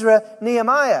Ezra,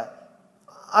 Nehemiah.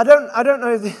 I don't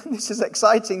know if this is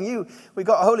exciting you. We've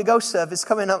got a Holy Ghost service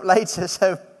coming up later,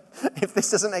 so if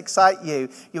this doesn't excite you,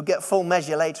 you'll get full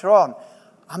measure later on.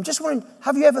 I'm just wondering,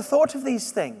 have you ever thought of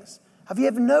these things? Have you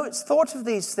ever thought of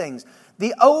these things?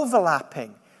 The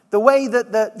overlapping, the way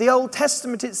that the Old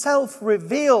Testament itself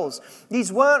reveals.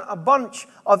 These weren't a bunch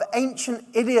of ancient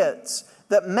idiots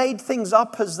that made things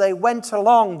up as they went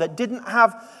along, that didn't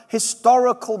have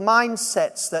historical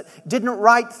mindsets, that didn't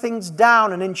write things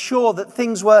down and ensure that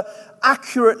things were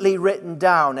accurately written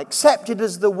down, accepted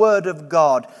as the Word of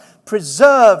God,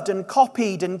 preserved and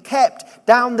copied and kept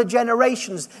down the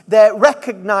generations. They're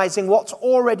recognizing what's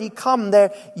already come.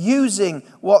 They're using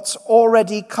what's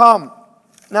already come.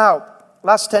 Now,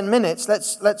 last 10 minutes,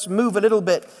 let's move a little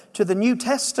bit to the New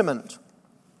Testament.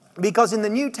 Because in the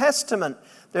New Testament,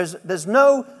 there's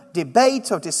no debate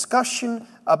or discussion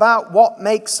about what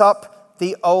makes up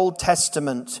the Old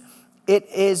Testament. It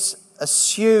is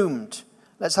assumed.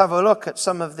 Let's have a look at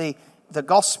some of the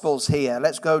Gospels here.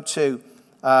 Let's go to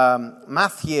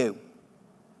Matthew.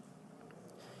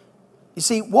 You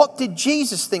see, what did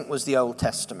Jesus think was the Old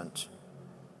Testament?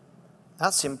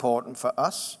 That's important for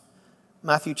us.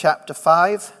 Matthew chapter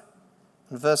 5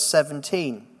 and verse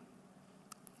 17.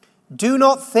 Do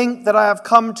not think that I have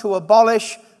come to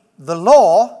abolish the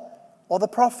law or the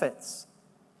prophets.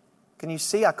 Can you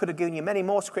see? I could have given you many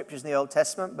more scriptures in the Old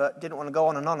Testament, but didn't want to go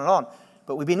on and on and on.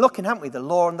 But we've been looking, haven't we? The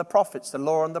law and the prophets. The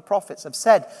law and the prophets have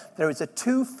said there is a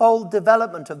twofold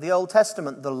development of the Old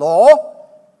Testament. The law,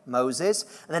 Moses,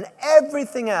 and then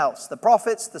everything else, the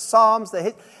prophets, the Psalms,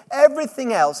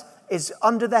 everything else is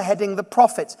under the heading the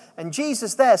prophets. And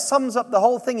Jesus there sums up the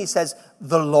whole thing. He says,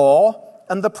 the law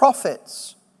and the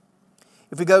prophets.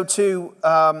 If we go to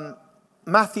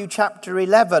Matthew chapter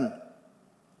 11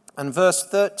 and verse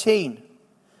 13.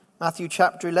 Matthew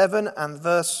chapter 11 and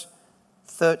verse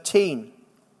 13.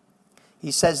 He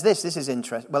says this is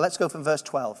interesting. Well, let's go from verse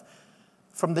 12.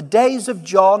 From the days of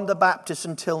John the Baptist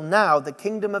until now, the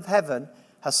kingdom of heaven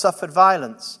has suffered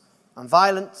violence, and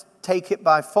violence take it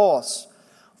by force.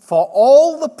 For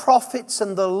all the prophets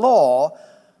and the law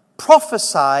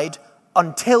prophesied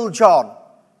until John.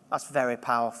 That's very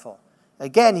powerful.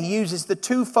 Again, he uses the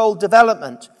twofold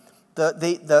development,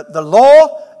 the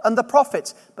law and the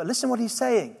prophets. But listen what he's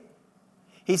saying.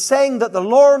 He's saying that the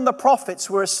law and the prophets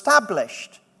were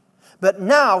established, but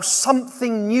now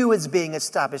something new is being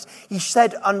established. He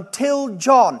said, until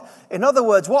John. In other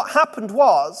words, what happened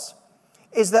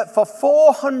is that for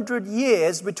 400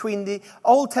 years between the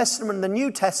Old Testament and the New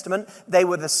Testament, they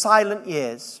were the silent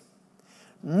years.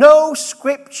 No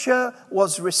scripture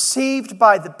was received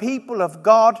by the people of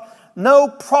God. No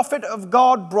prophet of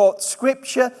God brought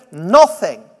scripture.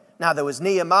 Nothing. Now, there was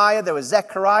Nehemiah, there was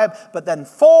Zechariah, but then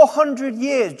 400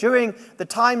 years during the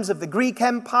times of the Greek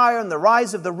Empire and the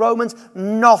rise of the Romans,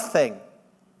 nothing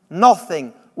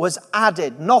was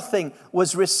added. Nothing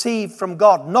was received from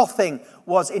God. Nothing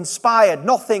was inspired.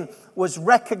 Nothing was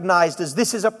recognized as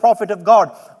this is a prophet of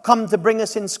God, come to bring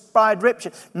us inspired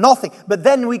scripture. Nothing. But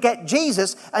then we get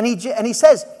Jesus, and he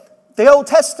says, the Old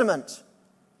Testament,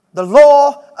 the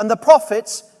law and the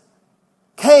prophets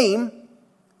came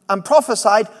and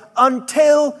prophesied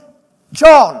until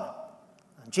John.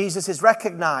 And Jesus is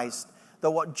recognized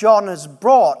that what John has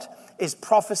brought is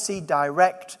prophecy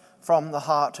direct from the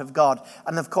heart of God.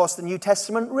 And of course, the New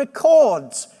Testament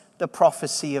records the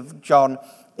prophecy of John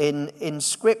in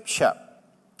Scripture.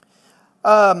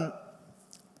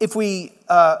 If we...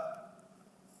 all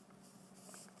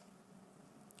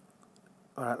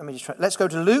right, let me just try. Let's go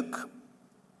to Luke.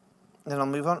 Then I'll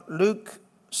move on. Luke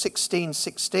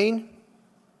 16:16.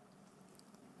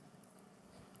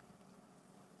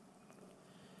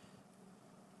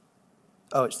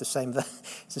 Oh, it's the same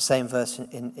verse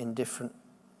in different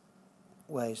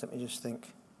ways. Let me just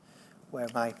think. Where am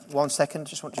I? 1 second.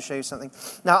 Just want to show you something.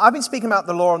 Now, I've been speaking about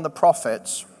the law and the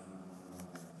prophets.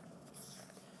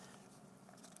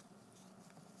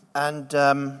 And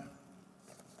I'm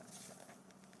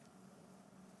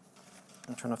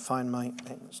trying to find my... I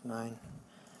think it's 9.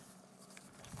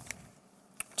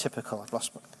 Typical. I've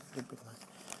lost I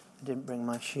didn't bring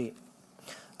my sheet.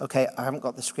 Okay, I haven't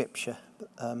got the scripture,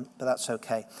 but that's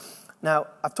okay. Now,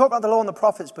 I've talked about the law and the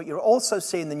prophets, but you're also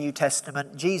seeing the New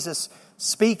Testament, Jesus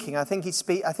speaking. I think he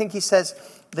says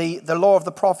the law of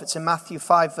the prophets in Matthew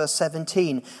 5, verse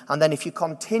 17. And then if you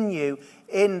continue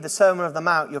in the Sermon on the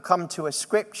Mount, you'll come to a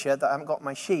scripture that I haven't got on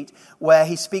my sheet, where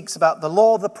he speaks about the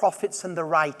law, the prophets, and the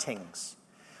writings.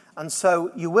 And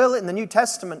so you will, in the New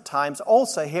Testament times,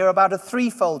 also hear about a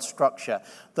threefold structure: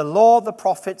 the law, the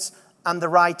prophets, and the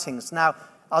writings. Now,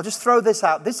 I'll just throw this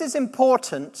out. This is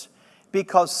important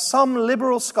because some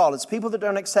liberal scholars, people that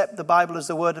don't accept the Bible as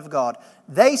the Word of God,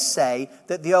 they say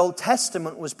that the Old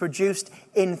Testament was produced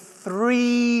in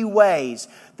 3 ways.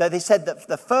 That they said that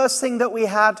the first thing that we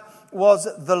had was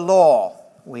the law.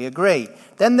 We agree.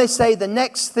 Then they say the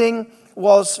next thing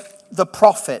was the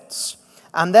prophets.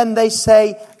 And then they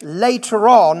say later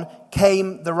on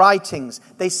came the writings.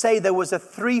 They say there was a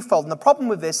threefold. And the problem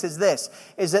with this is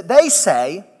that they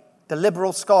say, the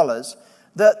liberal scholars,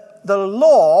 that the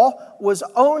law was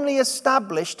only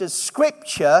established as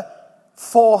scripture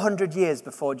 400 years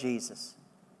before Jesus.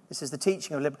 This is the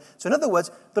teaching of liberal. So in other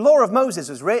words, the law of Moses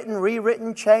was written,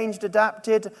 rewritten, changed,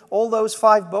 adapted, all those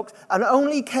 5 books, and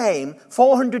only came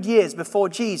 400 years before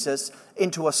Jesus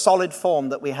into a solid form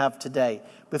that we have today.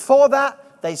 Before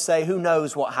that, they say, who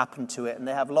knows what happened to it, and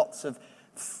they have lots of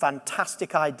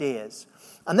fantastic ideas.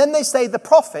 And then they say the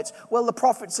prophets, well, the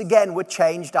prophets again were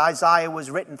changed. Isaiah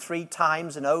was written 3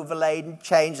 times and overlaid and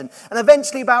changed. And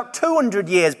eventually about 200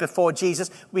 years before Jesus,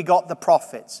 we got the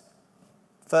prophets.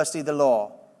 Firstly, the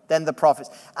law, then the prophets.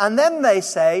 And then they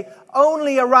say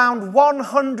only around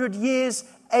 100 years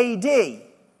AD.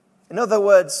 In other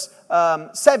words,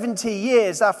 70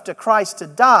 years after Christ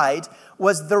had died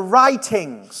was the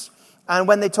writings. And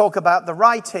when they talk about the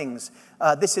writings,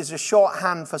 this is a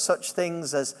shorthand for such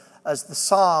things as as the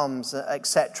Psalms,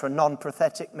 etc.,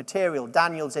 non-prophetic material.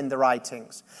 Daniel's in the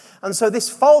writings. And so this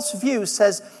false view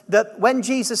says that when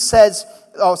Jesus says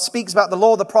or speaks about the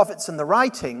law, the prophets, and the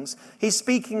writings, he's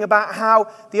speaking about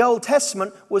how the Old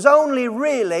Testament was only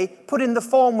really put in the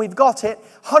form we've got it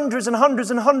hundreds and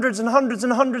hundreds and hundreds and hundreds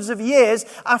and hundreds of years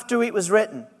after it was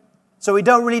written. So we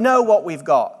don't really know what we've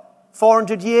got.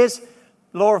 400 years,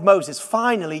 law of Moses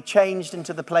finally changed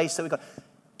into the place that we've got.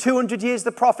 200 years,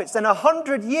 the prophets. Then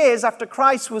 100 years after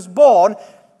Christ was born,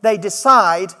 they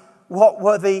decide what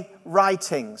were the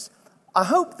writings. I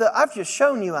hope that I've just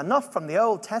shown you enough from the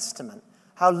Old Testament,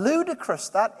 how ludicrous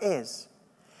that is,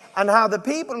 and how the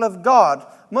people of God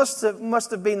must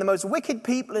have been the most wicked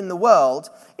people in the world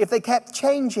if they kept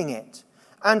changing it.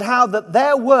 And how that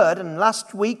their word, and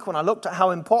last week when I looked at how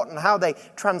important, how they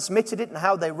transmitted it and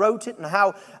how they wrote it and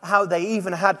how they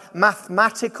even had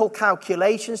mathematical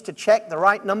calculations to check the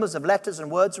right numbers of letters and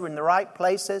words were in the right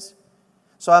places.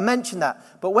 So I mentioned that.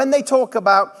 But when they talk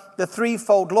about the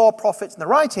threefold law, prophets, and the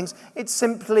writings, it's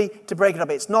simply to break it up.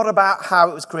 It's not about how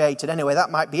it was created. Anyway, that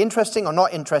might be interesting or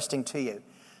not interesting to you.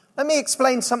 Let me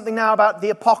explain something now about the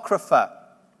Apocrypha.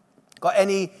 Got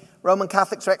any Roman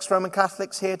Catholics or ex-Roman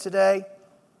Catholics here today?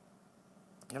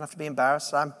 You don't have to be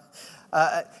embarrassed.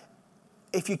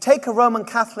 If you take a Roman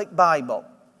Catholic Bible,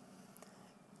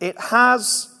 it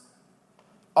has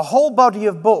a whole body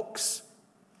of books,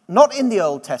 not in the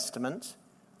Old Testament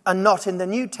and not in the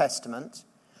New Testament.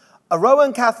 A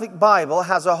Roman Catholic Bible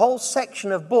has a whole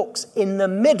section of books in the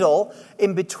middle,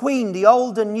 in between the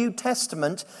Old and New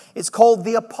Testament. It's called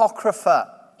the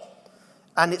Apocrypha.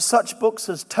 And it's such books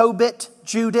as Tobit,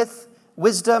 Judith,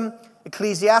 Wisdom,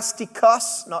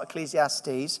 Ecclesiasticus, not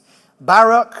Ecclesiastes,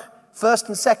 Baruch, 1st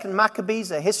and 2nd Maccabees,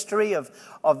 a history of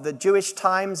the Jewish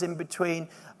times in between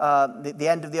the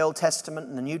end of the Old Testament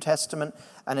and the New Testament,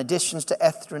 and additions to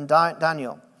Esther and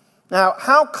Daniel. Now,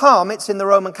 how come it's in the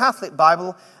Roman Catholic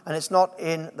Bible and it's not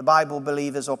in the Bible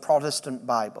believers or Protestant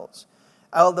Bibles?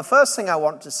 Well, the first thing I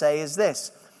want to say is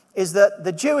this, is that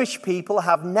the Jewish people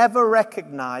have never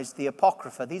recognized the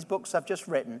Apocrypha. These books I've just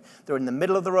written, they're in the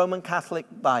middle of the Roman Catholic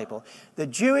Bible. The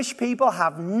Jewish people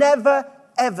have never,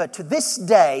 ever, to this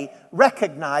day,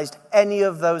 recognized any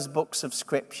of those books of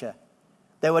Scripture.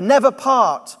 They were never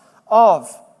part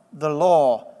of the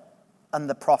law and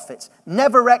the prophets.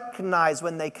 Never recognized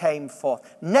when they came forth.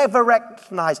 Never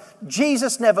recognized.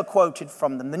 Jesus never quoted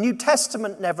from them. The New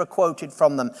Testament never quoted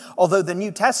from them. Although the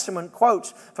New Testament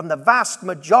quotes from the vast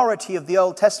majority of the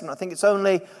Old Testament. I think it's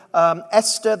only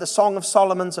Esther, the Song of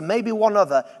Solomon's, and maybe one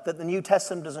other that the New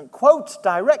Testament doesn't quote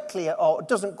directly, or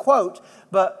doesn't quote,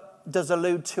 but does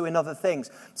allude to in other things.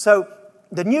 So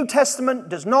the New Testament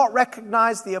does not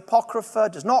recognize the Apocrypha,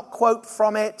 does not quote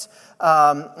from it,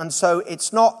 and so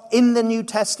it's not in the New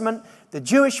Testament. The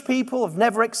Jewish people have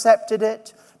never accepted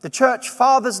it. The church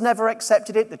fathers never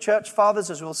accepted it. The church fathers,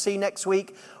 as we'll see next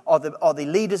week, are the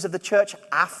leaders of the church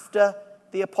after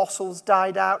the apostles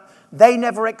died out. They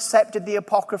never accepted the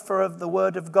Apocrypha of the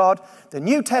Word of God. The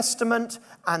New Testament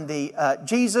and the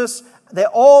Jesus, they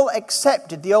all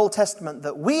accepted the Old Testament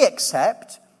that we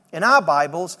accept in our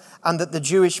Bibles, and that the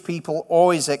Jewish people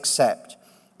always accept.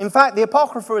 In fact, the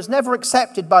Apocrypha was never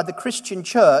accepted by the Christian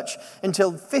church until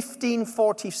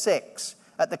 1546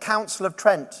 at the Council of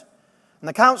Trent. And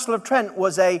the Council of Trent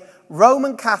was a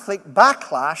Roman Catholic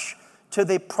backlash to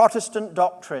the Protestant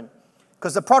doctrine.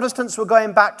 Because the Protestants were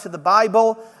going back to the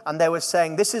Bible, and they were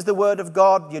saying, this is the Word of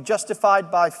God, you're justified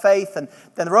by faith. And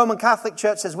then the Roman Catholic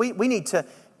Church says, we need to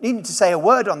say a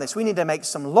word on this. We need to make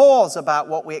some laws about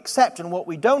what we accept and what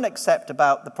we don't accept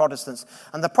about the Protestants.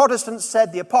 And the Protestants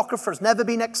said the Apocrypha has never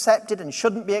been accepted and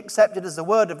shouldn't be accepted as the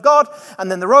Word of God.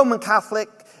 And then the Roman Catholic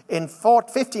in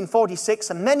 1546,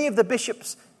 and many of the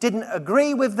bishops didn't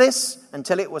agree with this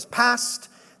until it was passed.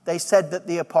 They said that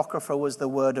the Apocrypha was the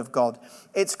Word of God.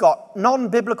 It's got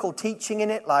non-biblical teaching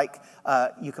in it, like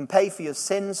you can pay for your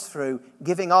sins through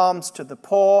giving alms to the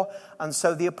poor. And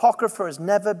so the Apocrypha has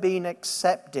never been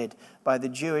accepted by the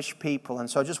Jewish people. And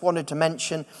so I just wanted to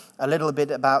mention a little bit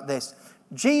about this.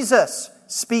 Jesus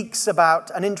speaks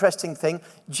about an interesting thing.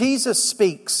 Jesus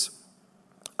speaks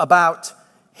about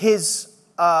his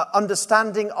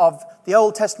understanding of the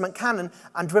Old Testament canon.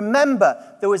 And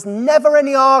remember, there was never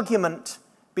any argument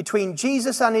between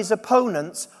Jesus and his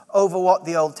opponents over what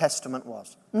the Old Testament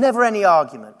was. Never any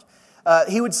argument.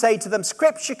 He would say to them,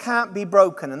 Scripture can't be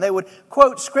broken. And they would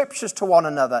quote Scriptures to one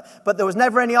another. But there was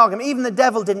never any argument. Even the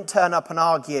devil didn't turn up and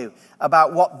argue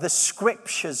about what the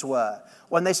Scriptures were.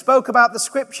 When they spoke about the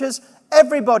Scriptures,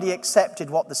 everybody accepted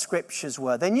what the Scriptures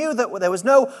were. They knew that there was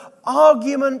no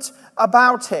argument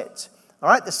about it. All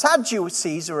right, the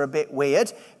Sadducees are a bit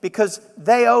weird because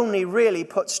they only really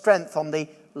put strength on the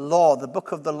law, the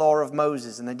book of the law of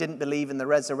Moses, and they didn't believe in the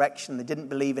resurrection, they didn't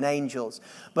believe in angels.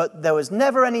 But there was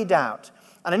never any doubt.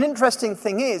 And an interesting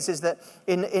thing is that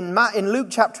in Luke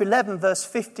chapter 11, verse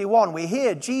 51, we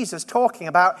hear Jesus talking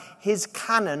about his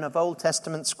canon of Old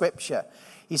Testament scripture.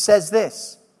 He says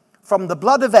this, "From the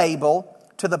blood of Abel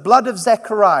to the blood of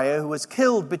Zechariah, who was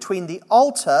killed between the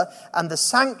altar and the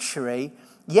sanctuary,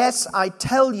 yes, I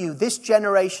tell you, this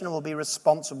generation will be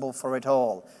responsible for it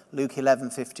all." Luke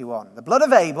 11:51. The blood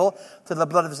of Abel to the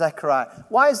blood of Zechariah.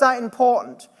 Why is that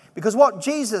important? Because what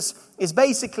Jesus is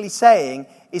basically saying,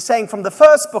 is saying from the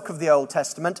first book of the Old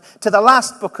Testament to the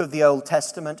last book of the Old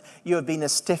Testament, you have been a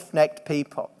stiff-necked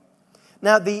people.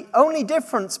 Now, the only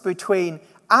difference between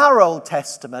our Old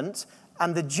Testament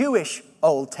and the Jewish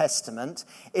Old Testament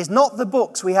is not the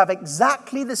books. We have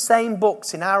exactly the same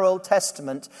books in our Old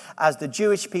Testament as the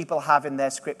Jewish people have in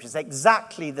their scriptures.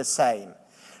 Exactly the same.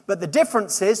 But the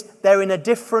difference is they're in a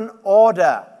different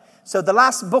order. So the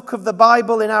last book of the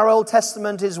Bible in our Old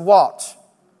Testament is what?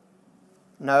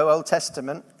 No, Old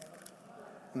Testament.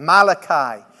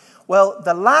 Malachi. Well,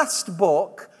 the last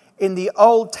book in the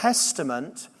Old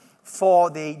Testament for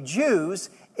the Jews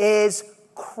is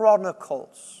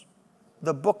Chronicles.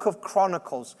 The book of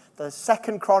Chronicles, the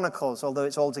second Chronicles, although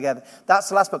it's all together. That's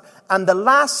the last book. And the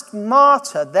last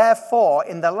martyr, therefore,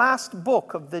 in the last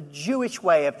book of the Jewish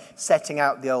way of setting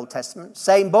out the Old Testament,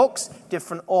 same books,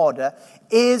 different order,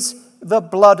 is the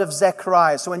blood of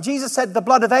Zechariah. So when Jesus said the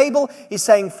blood of Abel, he's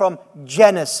saying from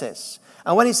Genesis.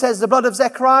 And when he says the blood of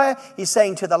Zechariah, he's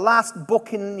saying to the last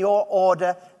book in your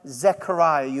order,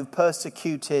 Zechariah, you've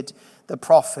persecuted the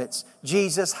prophets.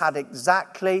 Jesus had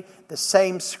exactly the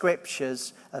same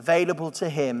scriptures available to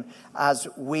him as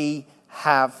we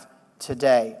have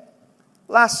today.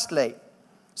 Lastly,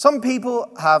 some people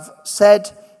have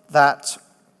said that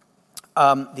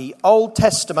the Old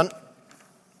Testament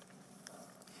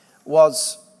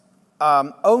was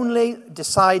only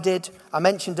decided, I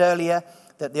mentioned earlier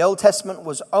that the Old Testament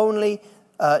was only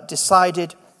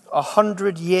decided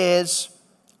 100 years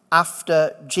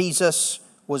after Jesus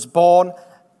was born,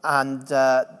 and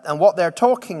what they're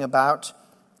talking about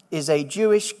is a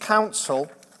Jewish council,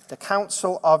 the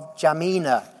Council of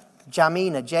Jamina,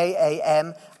 Jamina,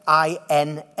 Jamina,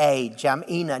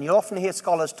 Jamina. And you often hear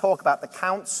scholars talk about the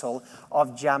Council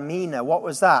of Jamina. What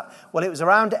was that? Well, it was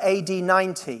around AD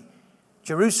 90.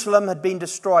 Jerusalem had been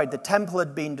destroyed, the temple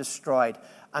had been destroyed,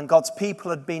 and God's people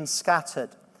had been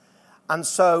scattered. And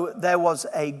so there was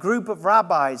a group of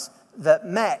rabbis that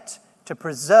met to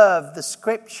preserve the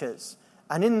scriptures.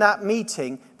 And in that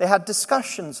meeting, they had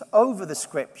discussions over the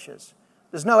scriptures.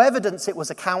 There's no evidence it was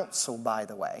a council, by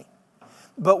the way.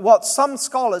 But what some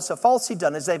scholars have falsely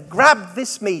done is they've grabbed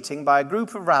this meeting by a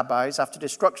group of rabbis after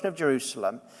destruction of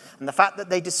Jerusalem, and the fact that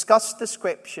they discussed the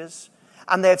scriptures,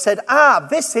 and they've said,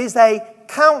 this is a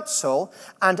council,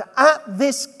 and at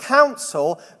this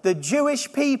council, the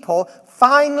Jewish people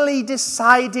finally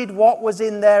decided what was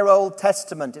in their Old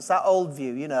Testament. It's that old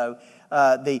view,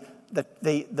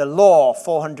 the law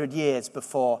 400 years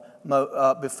before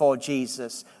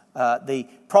Jesus, the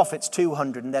prophets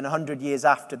 200, and then 100 years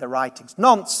after the writings.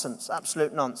 Nonsense,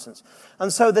 absolute nonsense.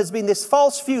 And so there's been this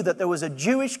false view that there was a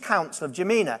Jewish council of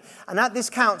Jamina, and at this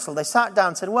council they sat down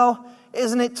and said, well,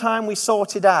 isn't it time we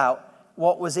sorted out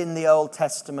what was in the Old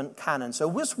Testament canon? So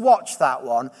just watch that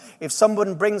one. If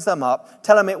someone brings them up,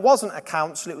 tell them it wasn't a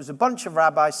council, it was a bunch of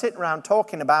rabbis sitting around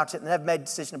talking about it and they never made a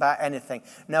decision about anything.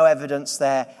 No evidence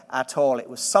there at all. It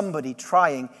was somebody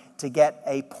trying to get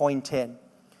a point in.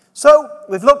 So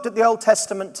we've looked at the Old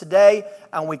Testament today,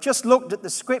 and we've just looked at the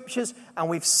scriptures, and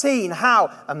we've seen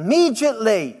how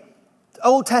immediately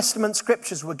Old Testament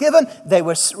scriptures were given, they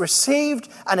were received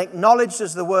and acknowledged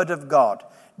as the Word of God.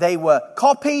 They were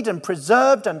copied and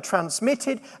preserved and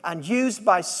transmitted and used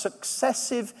by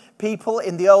successive people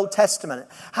in the Old Testament.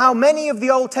 How many of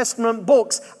the Old Testament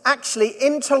books actually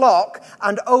interlock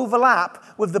and overlap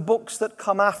with the books that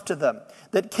come after them?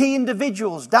 That key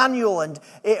individuals, Daniel, and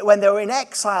when they were in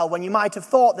exile, when you might have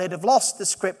thought they'd have lost the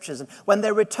scriptures, and when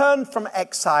they returned from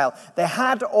exile, they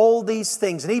had all these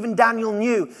things. And even Daniel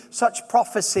knew such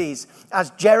prophecies as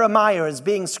Jeremiah as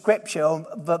being scripture,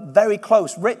 but very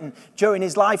close, written during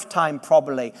his lifetime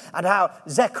probably. And how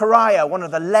Zechariah, one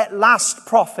of the last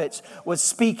prophets, was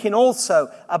speaking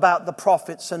also about the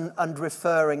prophets and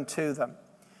referring to them.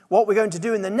 What we're going to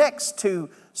do in the next 2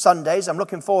 Sundays, I'm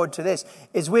looking forward to this,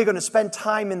 is we're going to spend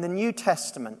time in the New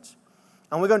Testament.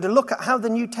 And we're going to look at how the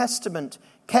New Testament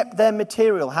kept their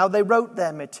material, how they wrote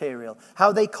their material,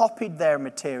 how they copied their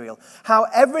material, how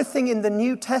everything in the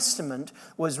New Testament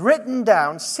was written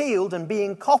down, sealed, and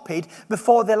being copied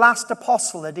before the last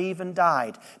apostle had even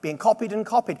died. Being copied and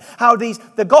copied. How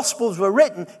the Gospels were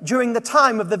written during the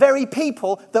time of the very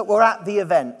people that were at the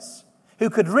events, who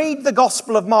could read the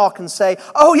Gospel of Mark and say,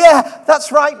 oh yeah,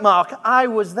 that's right, Mark, I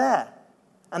was there.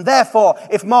 And therefore,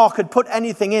 if Mark had put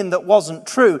anything in that wasn't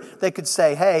true, they could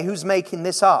say, hey, who's making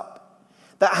this up?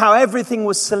 That how everything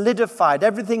was solidified,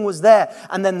 everything was there.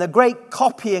 And then the great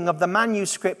copying of the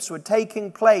manuscripts were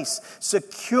taking place,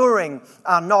 securing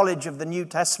our knowledge of the New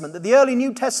Testament. That the early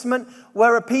New Testament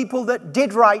were a people that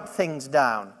did write things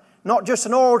down. Not just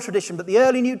an oral tradition, but the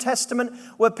early New Testament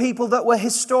were people that were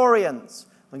historians.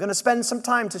 I'm going to spend some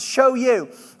time to show you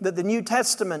that the New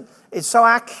Testament is so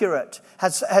accurate,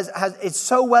 is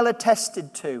so well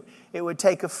attested to. It would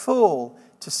take a fool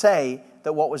to say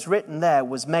that what was written there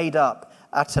was made up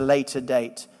at a later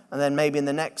date. And then maybe in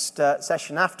the next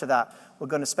session after that, we're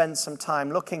going to spend some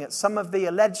time looking at some of the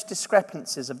alleged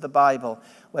discrepancies of the Bible,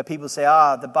 where people say,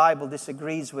 the Bible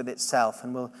disagrees with itself,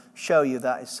 and we'll show you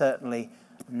that is certainly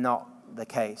not the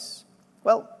case.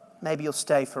 Well, maybe you'll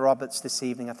stay for Roberts this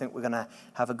evening. I think we're going to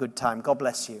have a good time. God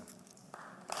bless you.